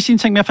 lad mig lige sige en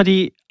ting mere,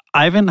 fordi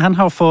Eivind, han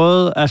har jo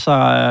fået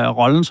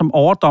rollen som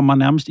overdommer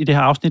nærmest i det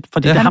her afsnit,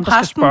 fordi det er ham, der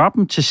skal spørge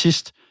dem til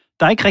sidst.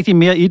 Der er ikke rigtig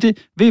mere i det.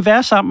 Vil I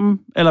være sammen,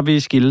 eller vil I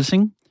skilles,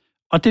 ikke?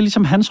 Og det er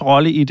ligesom hans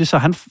rolle i det, så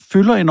han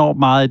fylder enormt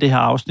meget i det her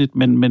afsnit,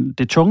 men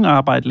det tunge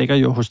arbejde ligger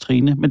jo hos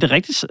Trine. Men det er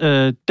rigtigt,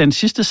 den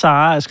sidste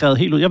Sara er skrevet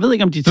helt ud. Jeg ved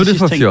ikke, om de til sidst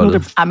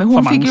tænkte, men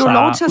hun fik jo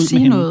lov til at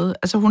sige noget.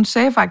 Altså, hun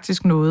sagde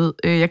faktisk noget.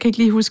 Jeg kan ikke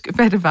lige huske,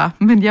 hvad det var,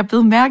 men jeg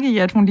blev mærke i,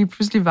 at hun lige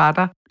pludselig var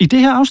der. I det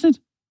her afsnit?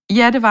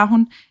 Ja, det var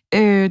hun.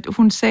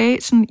 Hun sagde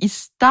sådan i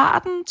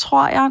starten,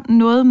 tror jeg,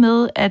 noget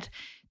med, at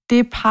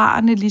det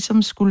parrene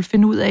ligesom skulle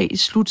finde ud af i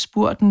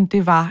slutspurten,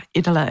 det var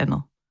et eller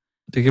andet.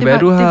 Det kan være,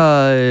 du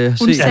har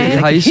set.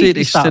 Har I set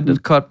Extended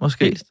Cut,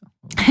 måske?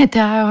 Det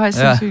har jeg højst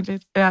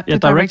sandsynligt. Ja,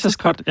 Director's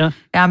Cut, ja.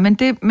 Ja,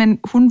 men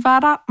hun var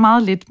der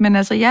meget lidt. Men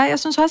altså, ja, jeg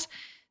synes også,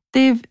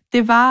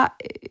 det var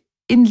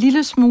en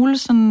lille smule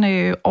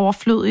sådan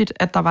overflødigt,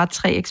 at der var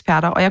 3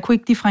 eksperter, og jeg kunne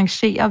ikke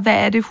differentiere,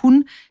 hvad er det,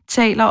 hun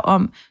taler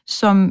om,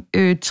 som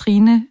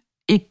Trine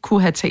ikke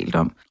kunne have talt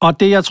om. Og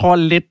det, jeg tror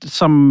lidt,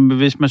 som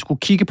hvis man skulle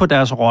kigge på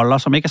deres roller,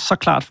 som ikke er så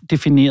klart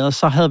defineret,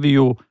 så havde vi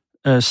jo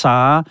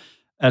Sara,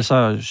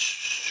 altså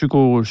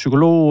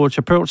psykolog,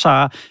 terapeut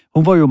Sara,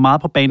 hun var jo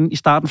meget på banen i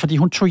starten, fordi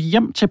hun tog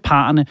hjem til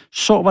parrene,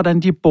 så hvordan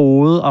de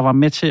boede, og var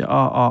med til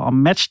at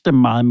matche dem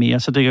meget mere.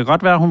 Så det kan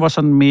godt være, at hun var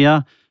sådan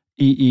mere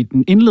i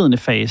den indledende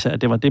fase,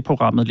 at det var det,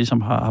 programmet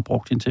ligesom har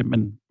brugt hende til.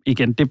 Men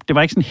igen, det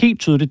var ikke sådan helt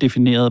tydeligt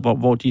defineret,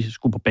 hvor de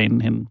skulle på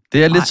banen hen.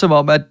 Det er lidt som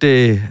om, at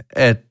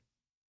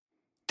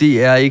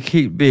det er ikke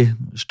helt ved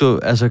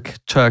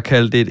tør at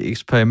kalde det et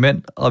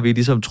eksperiment, og vi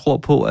ligesom tror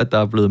på, at der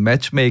er blevet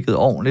matchmaket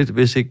ordentligt,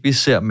 hvis ikke vi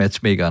ser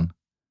matchmakeren.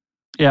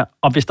 Ja,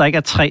 og hvis der ikke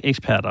er 3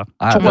 eksperter.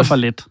 2 er for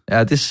lidt.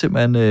 Ja, det er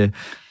simpelthen... det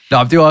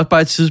er jo også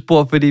bare et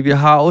tidsspor, fordi vi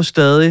har jo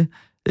stadig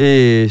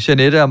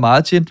Jeanette og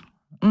Martin.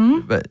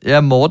 Mm.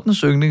 Ja, Mortens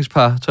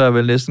yndlingspar, tør jeg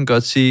vel næsten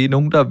godt sige.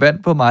 Nogen, der er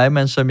vant på mig,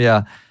 men som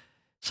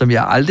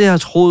jeg aldrig har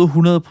troet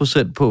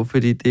 100% på,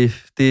 fordi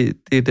det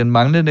er den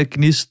manglende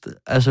gnist,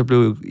 altså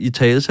blev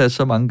italesat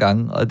så mange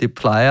gange, og det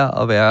plejer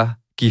at være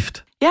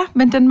gift. Ja,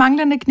 men den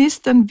manglende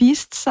gnist, den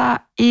viste sig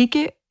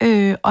ikke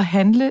at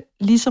handle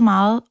lige så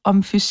meget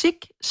om fysik,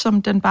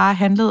 som den bare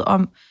handlede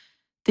om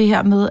det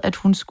her med, at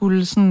hun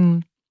skulle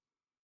sådan,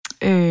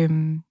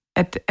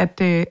 at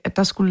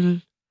der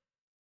skulle,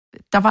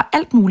 der var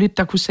alt muligt,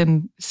 der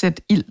kunne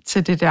sætte ild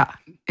til det der,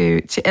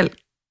 til al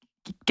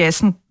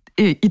gassen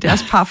i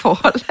deres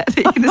parforhold, er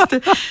det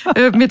eneste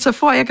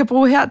metafor, jeg kan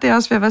bruge her. Det er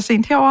også ved at være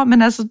sent herover,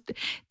 men altså,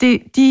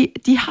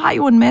 de har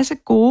jo en masse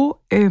gode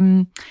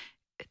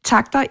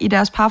takter i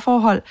deres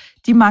parforhold.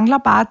 De mangler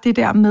bare det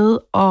der med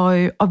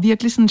at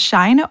virkelig sådan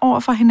shine over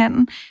for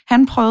hinanden.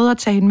 Han prøvede at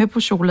tage hende med på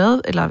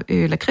chokolade-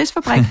 eller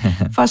lakridsfabrik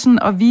for sådan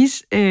at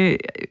vise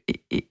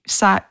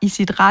sig i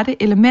sit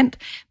rette element.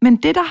 Men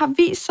det, der har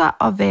vist sig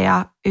at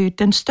være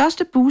den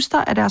største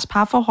booster af deres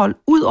parforhold,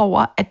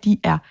 udover at de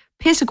er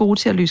pissegode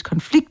til at løse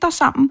konflikter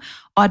sammen,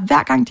 og at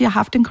hver gang de har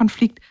haft en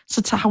konflikt,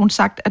 så har hun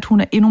sagt, at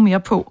hun er endnu mere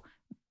på.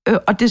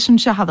 Og det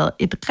synes jeg har været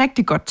et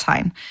rigtig godt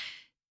tegn.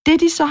 Det,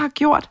 de så har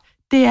gjort,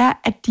 det er,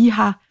 at de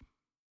har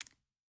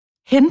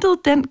hentet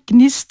den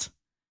gnist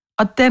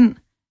og den,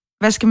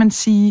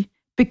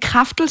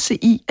 bekræftelse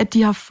i, at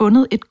de har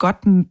fundet et godt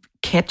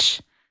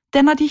catch.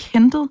 Den har de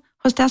hentet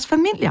hos deres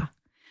familier.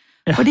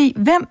 Ja. Fordi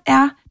hvem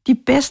er de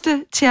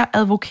bedste til at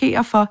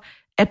advokere for,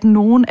 at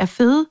nogen er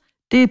fede?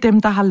 Det er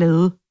dem, der har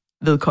lavet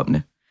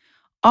vedkommende.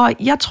 Og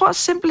jeg tror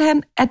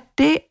simpelthen, at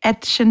det,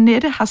 at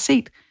Jeanette har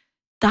set,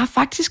 der er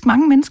faktisk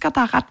mange mennesker,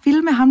 der er ret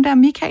vilde med ham der,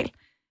 Michael.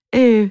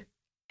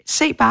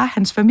 Se bare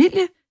hans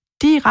familie,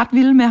 de er ret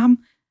vilde med ham.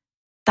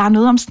 Der er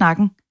noget om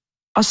snakken.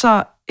 Og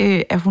så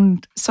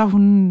er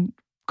hun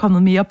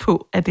kommet mere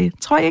på af det.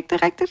 Tror jeg ikke,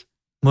 det er rigtigt?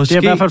 Måske. Det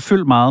har i hvert fald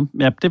fyldt meget.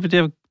 Ja, det vil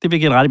jeg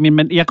give ret i.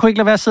 Men jeg kunne ikke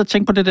lade være at sidde og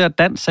tænke på det der,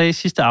 Dan sagde i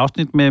sidste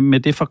afsnit med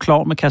det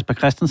forklår med Kasper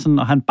Christensen,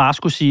 og han bare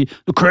skulle sige,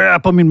 nu kører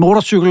jeg på min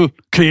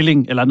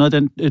motorcykelkæling, eller noget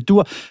af den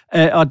dur.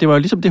 Og det var jo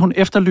ligesom det, hun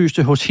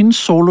efterlyste hos hendes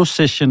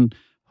solo-session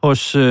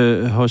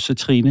hos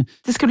Trine.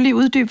 Det skal du lige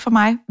uddybe for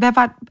mig. Hvad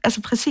var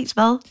præcis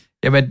hvad?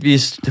 Jamen,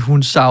 hvis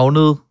hun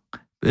savnede,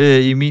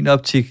 i min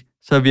optik,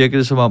 så virkede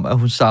det som om, at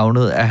hun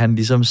savnede, at han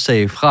ligesom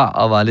sagde fra,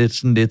 og var lidt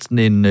sådan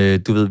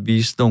en,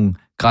 viste nogle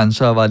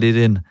grænser, og var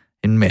lidt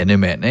en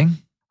mandemand, ikke?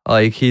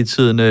 Og ikke hele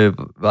tiden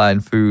var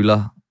en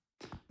føler.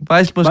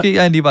 Faktisk måske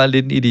han lige var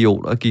lidt en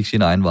idiot og gik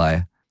sin egen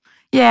vej.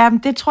 Ja,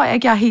 det tror jeg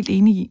ikke, jeg er helt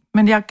enig i.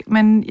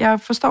 Men jeg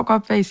forstår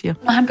godt, hvad I siger.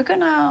 Når han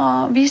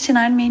begynder at vise sin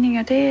egen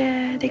meninger,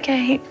 det kan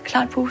jeg helt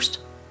klart booste.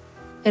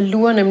 Jeg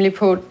lurer nemlig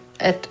på,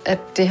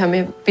 at det her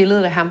med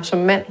billedet af ham som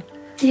mand,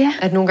 ja.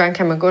 At nogle gange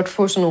kan man godt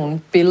få sådan nogle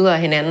billeder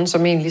af hinanden,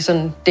 som egentlig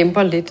sådan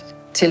dæmper lidt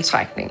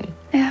tiltrækningen.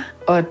 Ja.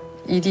 Og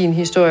i din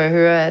historie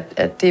hører,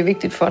 at det er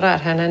vigtigt for dig, at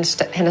han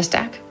er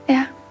stærk.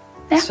 Ja.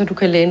 Ja. Så du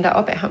kan læne dig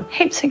op af ham.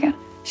 Helt sikkert.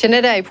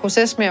 Jeanette er i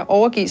proces med at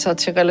overgive sig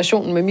til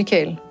relationen med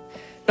Michael.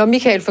 Når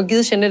Michael får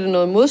givet Jeanette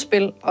noget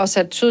modspil og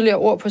sat tydeligere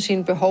ord på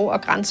sine behov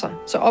og grænser,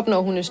 så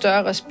opnår hun en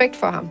større respekt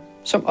for ham,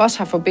 som også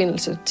har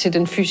forbindelse til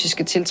den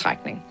fysiske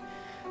tiltrækning.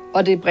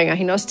 Og det bringer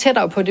hende også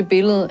tættere på det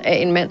billede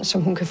af en mand,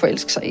 som hun kan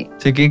forelske sig i.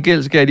 Til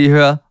gengæld skal jeg lige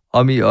høre,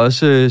 om I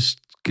også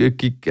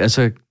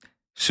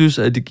synes,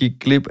 at det gik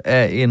glip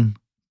af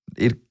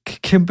et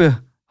kæmpe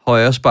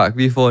højrespark.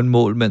 Vi får en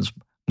mål, mens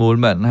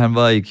målmanden han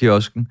var i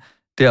kiosken.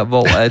 Der,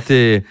 hvor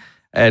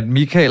at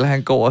Michael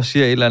han går og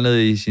siger et eller andet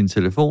i sin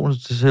telefon,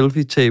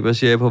 selfie-tape, og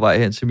siger, jeg er på vej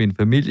hen til min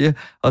familie.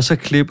 Og så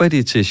klipper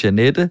de til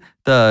Jeanette,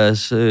 der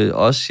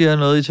også siger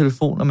noget i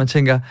telefonen, og man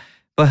tænker,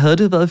 hvor havde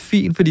det været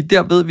fint, fordi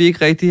der ved vi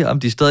ikke rigtigt, om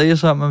de stadig er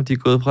sammen, om de er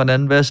gået fra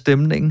hinanden, hvad er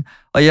stemningen.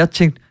 Og jeg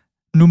tænkte,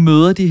 nu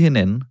møder de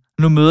hinanden.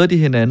 Nu møder de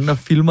hinanden og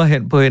filmer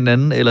hen på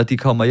hinanden, eller de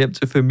kommer hjem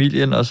til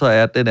familien, og så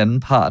er den anden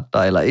part der,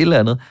 eller et eller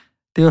andet.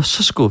 Det var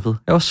så skuffet.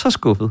 Jeg var så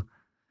skuffet.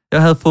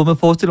 Jeg havde fået mig at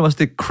forestille mig, at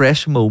det er et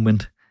crash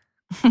moment.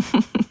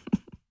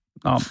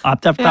 Nå,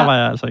 der var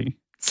jeg altså ikke.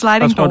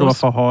 Sliding doors. Du var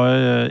for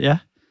høje, ja.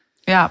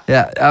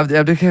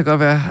 Ja, det kan godt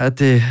være,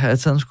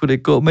 at sådan skulle det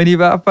ikke gå. Men i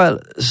hvert fald,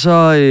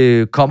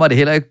 så kommer det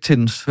heller ikke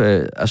til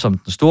som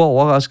den store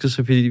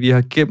overraskelse, fordi vi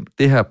har gemt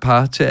det her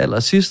par til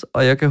allersidst,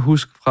 og jeg kan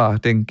huske fra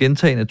den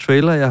gentagne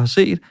trailer, jeg har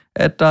set,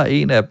 at der er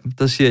en af dem,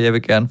 der siger, at jeg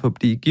vil gerne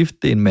forblive gift.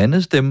 Det er en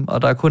mandestemme,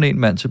 og der er kun en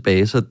mand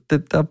tilbage, så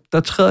der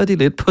træder de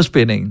lidt på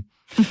spændingen.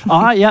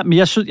 Ja, men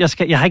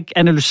jeg har ikke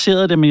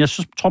analyseret det, men jeg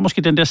tror måske,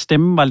 at den der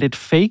stemme var lidt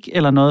fake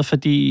eller noget,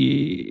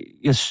 fordi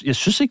jeg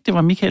synes ikke, det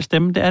var Michaels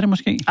stemme. Det er det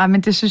måske. Ej,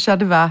 men det synes jeg,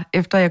 det var,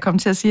 efter jeg kom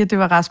til at sige, at det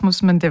var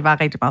Rasmus, men det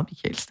var rigtig meget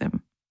Michaels stemme.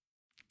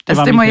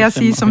 Det må jeg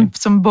sige okay.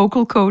 som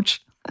vocal coach.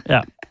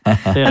 Ja, det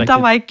er rigtigt. Der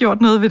var ikke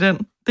gjort noget ved den.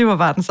 Det var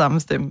bare den samme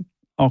stemme.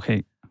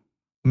 Okay.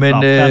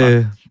 Men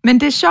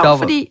det er sjovt,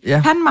 fordi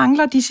han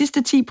mangler de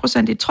sidste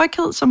 10% i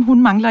tryghed, som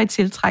hun mangler i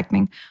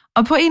tiltrækning.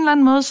 Og på en eller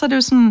anden måde, så er det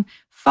jo sådan,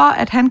 for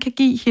at han kan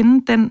give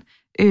hende den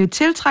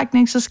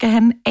tiltrækning, så skal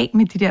han af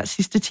med de der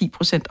sidste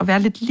 10% og være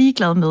lidt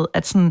ligeglad med,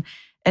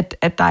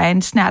 at der er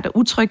en snert af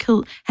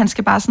utryghed. Han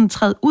skal bare sådan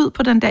træde ud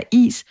på den der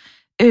is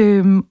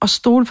og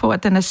stole på,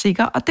 at den er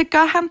sikker. Og det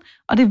gør han,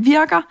 og det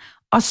virker.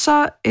 Og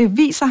så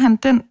viser han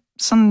den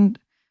sådan,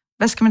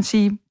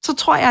 så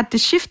tror jeg, at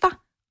det skifter,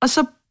 og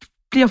så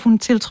bliver hun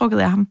tiltrukket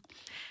af ham.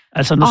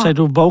 Altså, nu sagde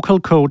du vocal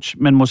coach,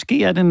 men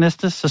måske er det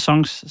næste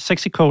sæsons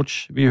sexy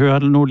coach. Vi hører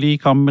nu lige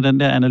komme med den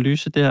der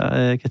analyse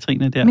der,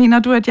 Katrine. Der. Mener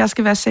du, at jeg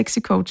skal være sexy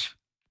coach?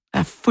 Jeg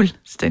er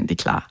fuldstændig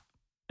klar.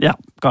 Ja,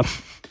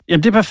 godt.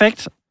 Jamen, det er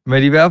perfekt.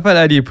 Men i hvert fald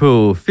er de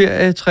på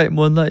ferie 3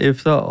 måneder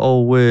efter,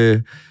 og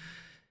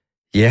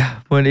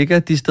må ikke,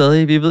 at de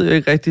stadig... Vi ved jo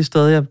ikke rigtig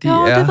stadig, om de er...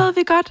 Jo, det ved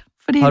vi godt.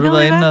 Fordi har du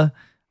været inde og...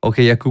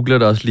 Okay, jeg googler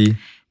det også lige.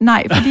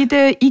 Nej, fordi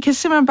I kan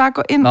simpelthen bare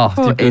gå ind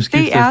på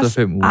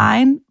DR's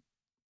egen...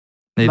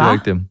 Nej, det var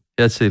ikke dem.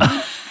 Dertil.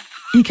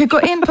 I kan gå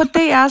ind på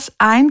DR's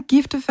egen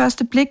Gift ved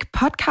første blik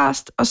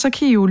podcast, og så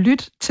kan I jo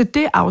lytte til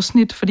det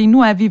afsnit, fordi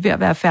nu er vi ved at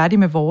være færdige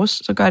med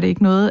vores, så gør det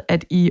ikke noget,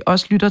 at I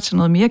også lytter til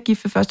noget mere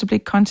Gift ved første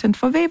blik content.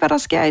 For ved I, hvad der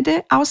sker i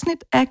det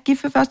afsnit af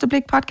Gift ved første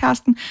blik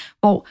podcasten,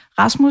 hvor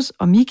Rasmus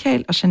og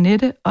Michael og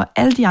Jeanette og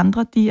alle de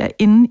andre, de er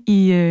inde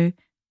i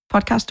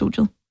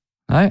podcaststudiet?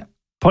 Nej.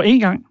 På én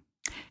gang?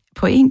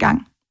 På én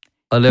gang.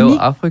 Og lave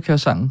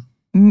Afrika-sangen?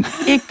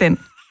 Ikke den.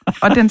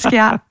 Og den skal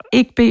jeg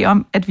ikke bede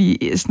om, at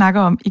vi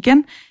snakker om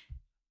igen.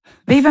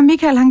 Ved I, hvad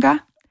Michael han gør?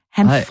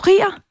 Han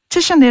frier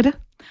til Jeanette,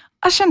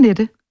 og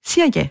Jeanette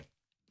siger ja.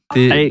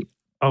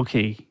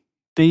 Okay.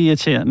 Det er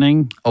irriterende,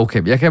 ikke?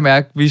 Okay, jeg kan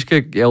mærke, vi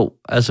skal... Jo,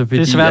 altså fordi...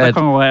 Det er svært at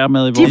konkurrere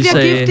med i vores... De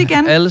bliver gift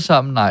igen. Alle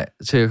sammen nej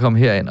til at komme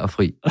herind og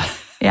fri.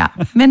 Ja,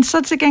 men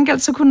så til gengæld,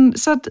 så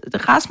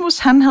Rasmus,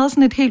 han havde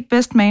sådan et helt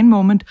best man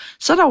moment.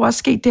 Så er der jo også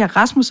sket det, at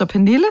Rasmus og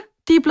Pernille,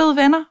 de er blevet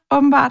venner,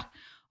 åbenbart.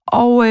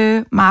 Og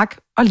Mark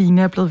og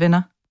Line er blevet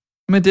venner.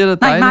 Men det er da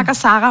dejligt. Nej, Mark og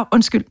Sarah,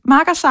 undskyld.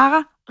 Mark og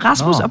Sarah,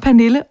 Rasmus og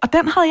Pernille, og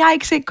den havde jeg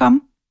ikke set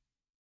komme.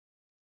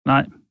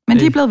 Nej. Men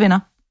de er blevet venner.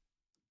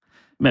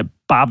 Men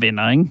bare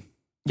venner, ikke?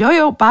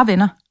 Jo, bare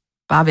venner.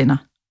 Bare venner.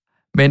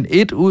 Men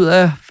 1 ud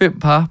af 5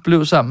 par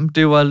blev sammen.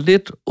 Det var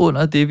lidt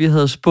under det, vi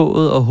havde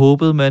spået og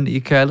håbet, men i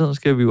kærligheden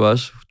skal vi jo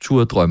også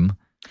turde drømme.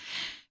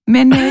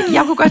 Men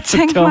jeg kunne godt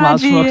tænke mig,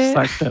 at vi... Det var meget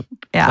smukt sagt, Dan.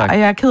 Ja, og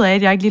jeg er ked af,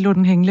 at jeg ikke lige lod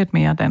den hænge lidt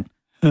mere, Dan.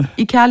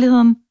 I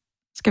kærligheden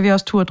skal vi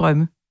også turde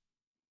drømme.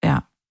 Ja.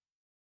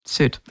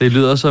 Sødt. Det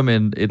lyder som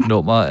et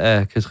nummer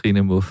af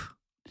Katrine Muff.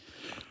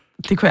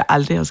 Det kunne jeg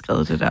aldrig have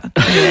skrevet, det der.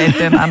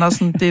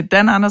 Det er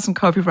Dan Andersen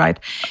copyright.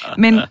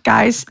 Men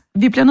guys,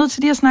 vi bliver nødt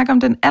til lige at snakke om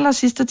den aller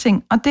sidste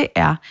ting, og det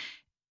er,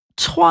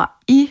 tror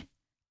I,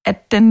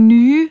 at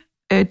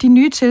de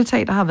nye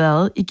tiltag, der har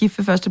været i Gift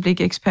ved første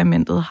blik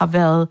eksperimentet, har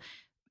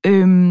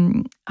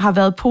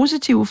været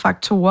positive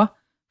faktorer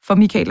for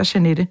Michael og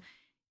Jeanette?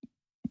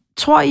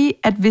 Tror I,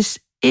 at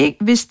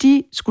hvis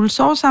de skulle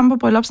sove sammen på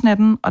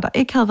bryllupsnatten, og der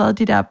ikke havde været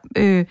de der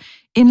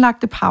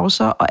indlagte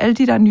pauser, og alle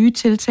de der nye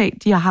tiltag,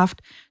 de har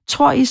haft,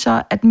 tror I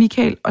så, at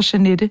Michael og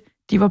Jeanette,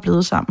 de var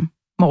blevet sammen?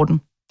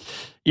 Morten?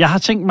 Jeg har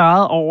tænkt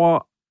meget over,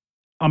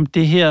 om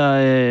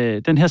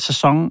den her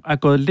sæson er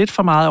gået lidt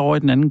for meget over i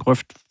den anden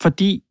grøft,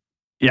 fordi,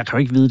 jeg kan jo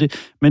ikke vide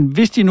det, men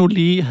hvis de nu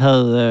lige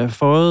havde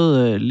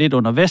fået lidt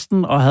under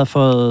vesten, og havde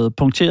fået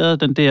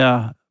punkteret den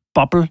der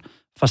boble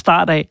fra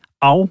start af,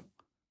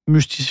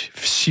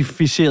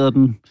 afmystificeret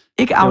den.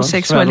 Ikke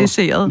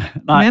afseksualiseret,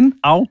 men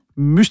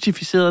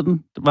afmystificeret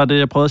den, var det,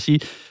 jeg prøvede at sige.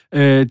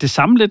 Det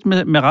samme lidt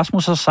med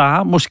Rasmus og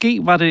Sarah. Måske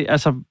var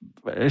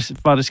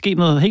det sket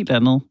noget helt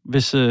andet,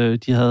 hvis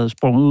de havde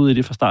sprunget ud i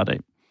det fra start af.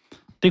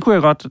 Det kunne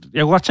jeg kunne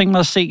godt tænke mig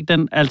at se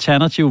den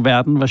alternative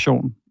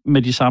verden-version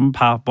med de samme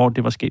par, hvor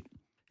det var sket.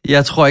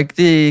 Jeg tror ikke,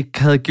 det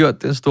havde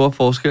gjort den store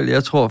forskel.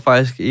 Jeg tror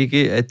faktisk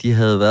ikke, at de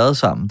havde været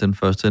sammen den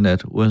første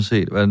nat,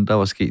 uanset hvad der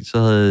var sket. Så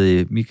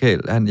havde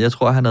Michael, jeg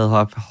tror, han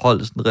havde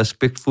holdt sådan en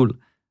respektfuld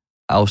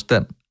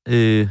afstand.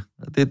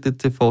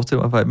 Det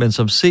forestiller mig faktisk. Men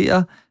som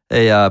seer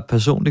er jeg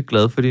personligt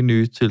glad for de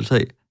nye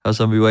tiltag. Og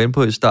som vi var inde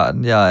på i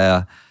starten, jeg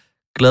er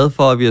glad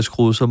for, at vi har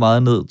skruet så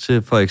meget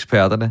ned for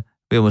eksperterne.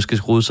 Vi har måske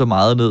skruet så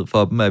meget ned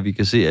for dem, at vi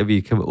kan se, at vi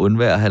kan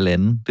undvære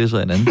halvanden. Det er så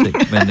en anden ting.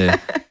 Men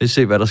vi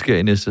ser, hvad der sker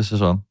i næste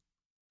sæson.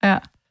 Ja,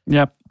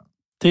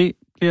 det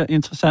bliver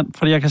interessant,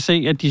 fordi jeg kan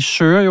se, at de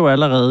søger jo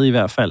allerede i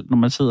hvert fald, når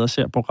man sidder og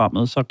ser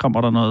programmet, så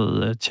kommer der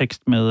noget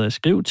tekst med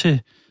skriv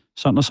til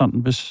sådan og sådan,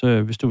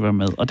 hvis du vil være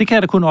med. Og det kan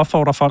jeg da kun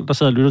opfordre folk, der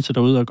sidder og lytter til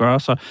derude at gøre,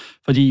 så,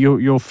 fordi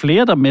jo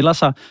flere, der melder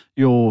sig,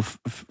 jo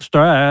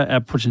større er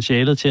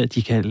potentialet til, at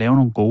de kan lave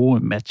nogle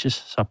gode matches.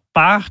 Så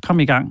bare kom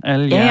i gang,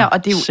 alle jer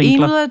og det er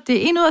jo 1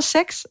 ud af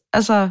 6.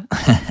 Altså,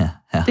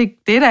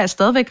 det er da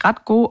stadigvæk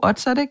ret gode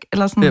odds, er det ikke?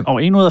 Eller sådan,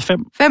 og 1 ud af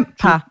 5. 5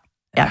 par.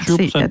 Ja,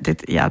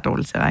 jeg er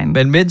dårlig til at regne.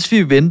 Men mens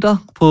vi venter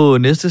på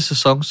næste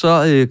sæson,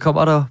 så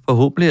kommer der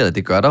forhåbentlig, eller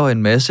det gør der jo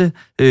en masse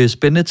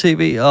spændende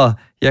tv, og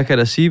jeg kan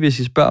da sige, hvis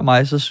I spørger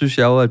mig, så synes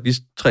jeg jo, at vi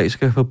 3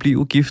 skal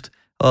forblive gift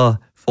og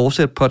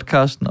fortsætte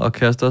podcasten og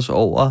kaste os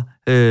over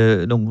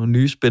nogle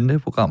nye spændende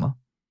programmer.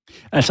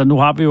 Altså, nu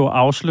har vi jo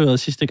afsløret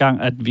sidste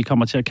gang, at vi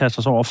kommer til at kaste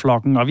os over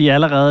flokken, og vi er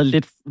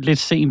allerede lidt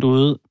sent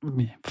ude,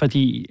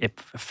 fordi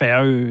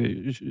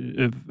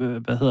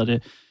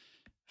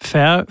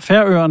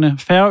Færøerne,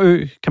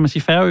 kan man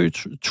sige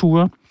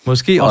Færø-ture.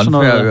 Måske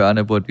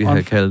on-Færøerne burde vi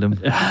have kaldt dem.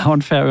 Ja,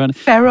 on-Færøerne.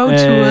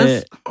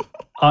 Færø-tours.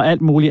 Og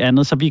alt muligt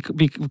andet. Så vi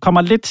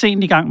kommer lidt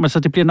sent i gang, men så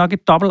det bliver nok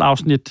et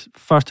dobbeltafsnit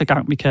første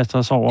gang, vi kaster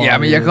os over. Ja,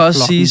 men jeg kan også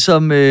sige,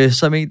 som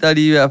en, der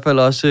lige i hvert fald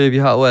også,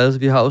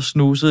 vi har jo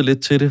snuset lidt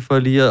til det for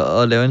lige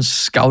at lave en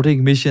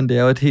scouting mission. Det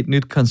er jo et helt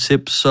nyt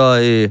koncept, så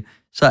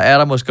er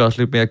der måske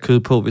også lidt mere kød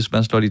på, hvis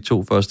man slår de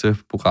 2 første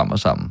programmer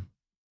sammen.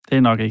 Det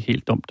er nok ikke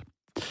helt dumt.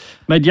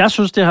 Men jeg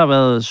synes, det har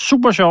været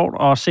super sjovt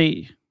at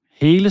se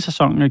hele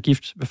sæsonen af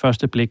Gift ved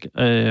første blik,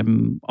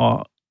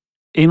 og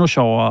endnu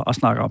sjovere at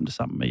snakke om det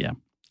sammen med jer.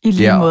 I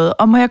lige måde.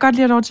 Og må jeg godt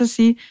lige have lov til at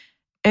sige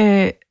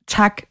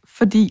tak,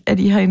 fordi at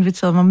I har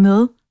inviteret mig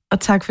med, og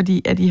tak,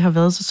 fordi at I har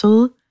været så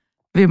søde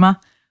ved mig,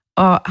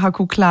 og har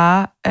kunne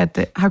klare,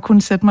 at har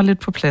kunnet sætte mig lidt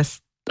på plads.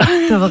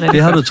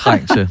 Det har du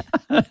trængt til.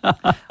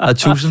 Og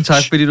tusind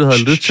tak, fordi du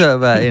havde lyst til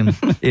at være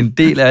en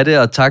del af det,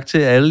 og tak til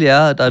alle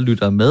jer, der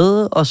lytter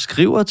med og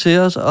skriver til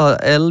os,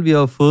 og alle, vi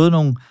har fået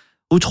nogle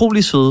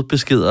utrolig søde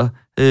beskeder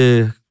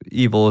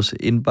i vores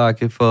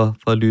indbakke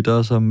for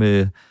lyttere,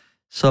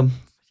 som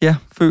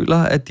føler,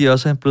 at de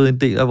også er blevet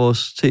en del af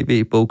vores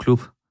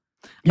tv-bogklub.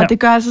 Ja. Og det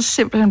gør altså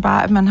simpelthen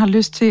bare, at man har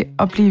lyst til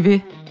at blive ved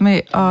med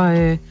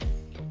at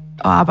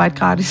arbejde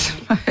gratis,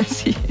 må jeg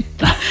sige.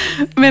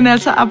 Men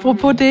altså,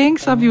 apropos det,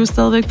 ikke, så er vi jo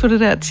stadigvæk på det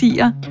der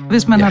 10'er,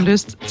 hvis man har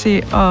lyst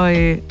til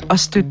at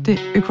støtte det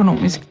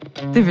økonomisk.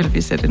 Det vil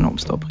vi sætte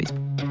enormt stor pris på.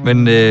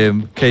 Men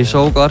kan I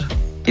sove godt?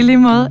 I lige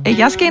måde.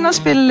 Jeg skal ind og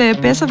spille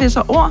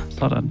bedservisser ord.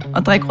 Sådan.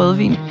 Og drikke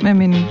rødvin med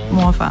min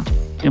mor og far.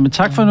 Jamen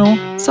tak for nu.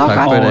 Så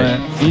tak godt.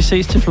 Og vi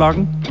ses til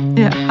flokken.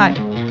 Ja, hej.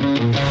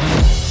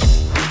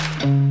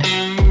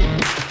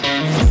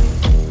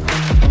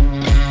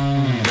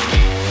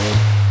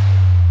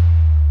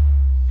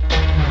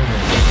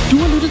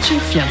 Til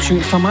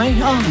fjernsyn for mig,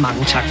 og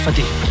mange tak for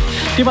det.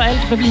 Det var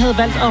alt, hvad vi havde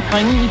valgt at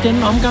bringe i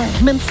denne omgang,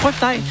 men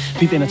frygt dig,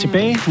 vi vender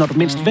tilbage, når du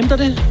mindst venter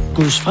det.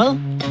 Guds fred,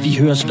 vi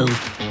høres ved.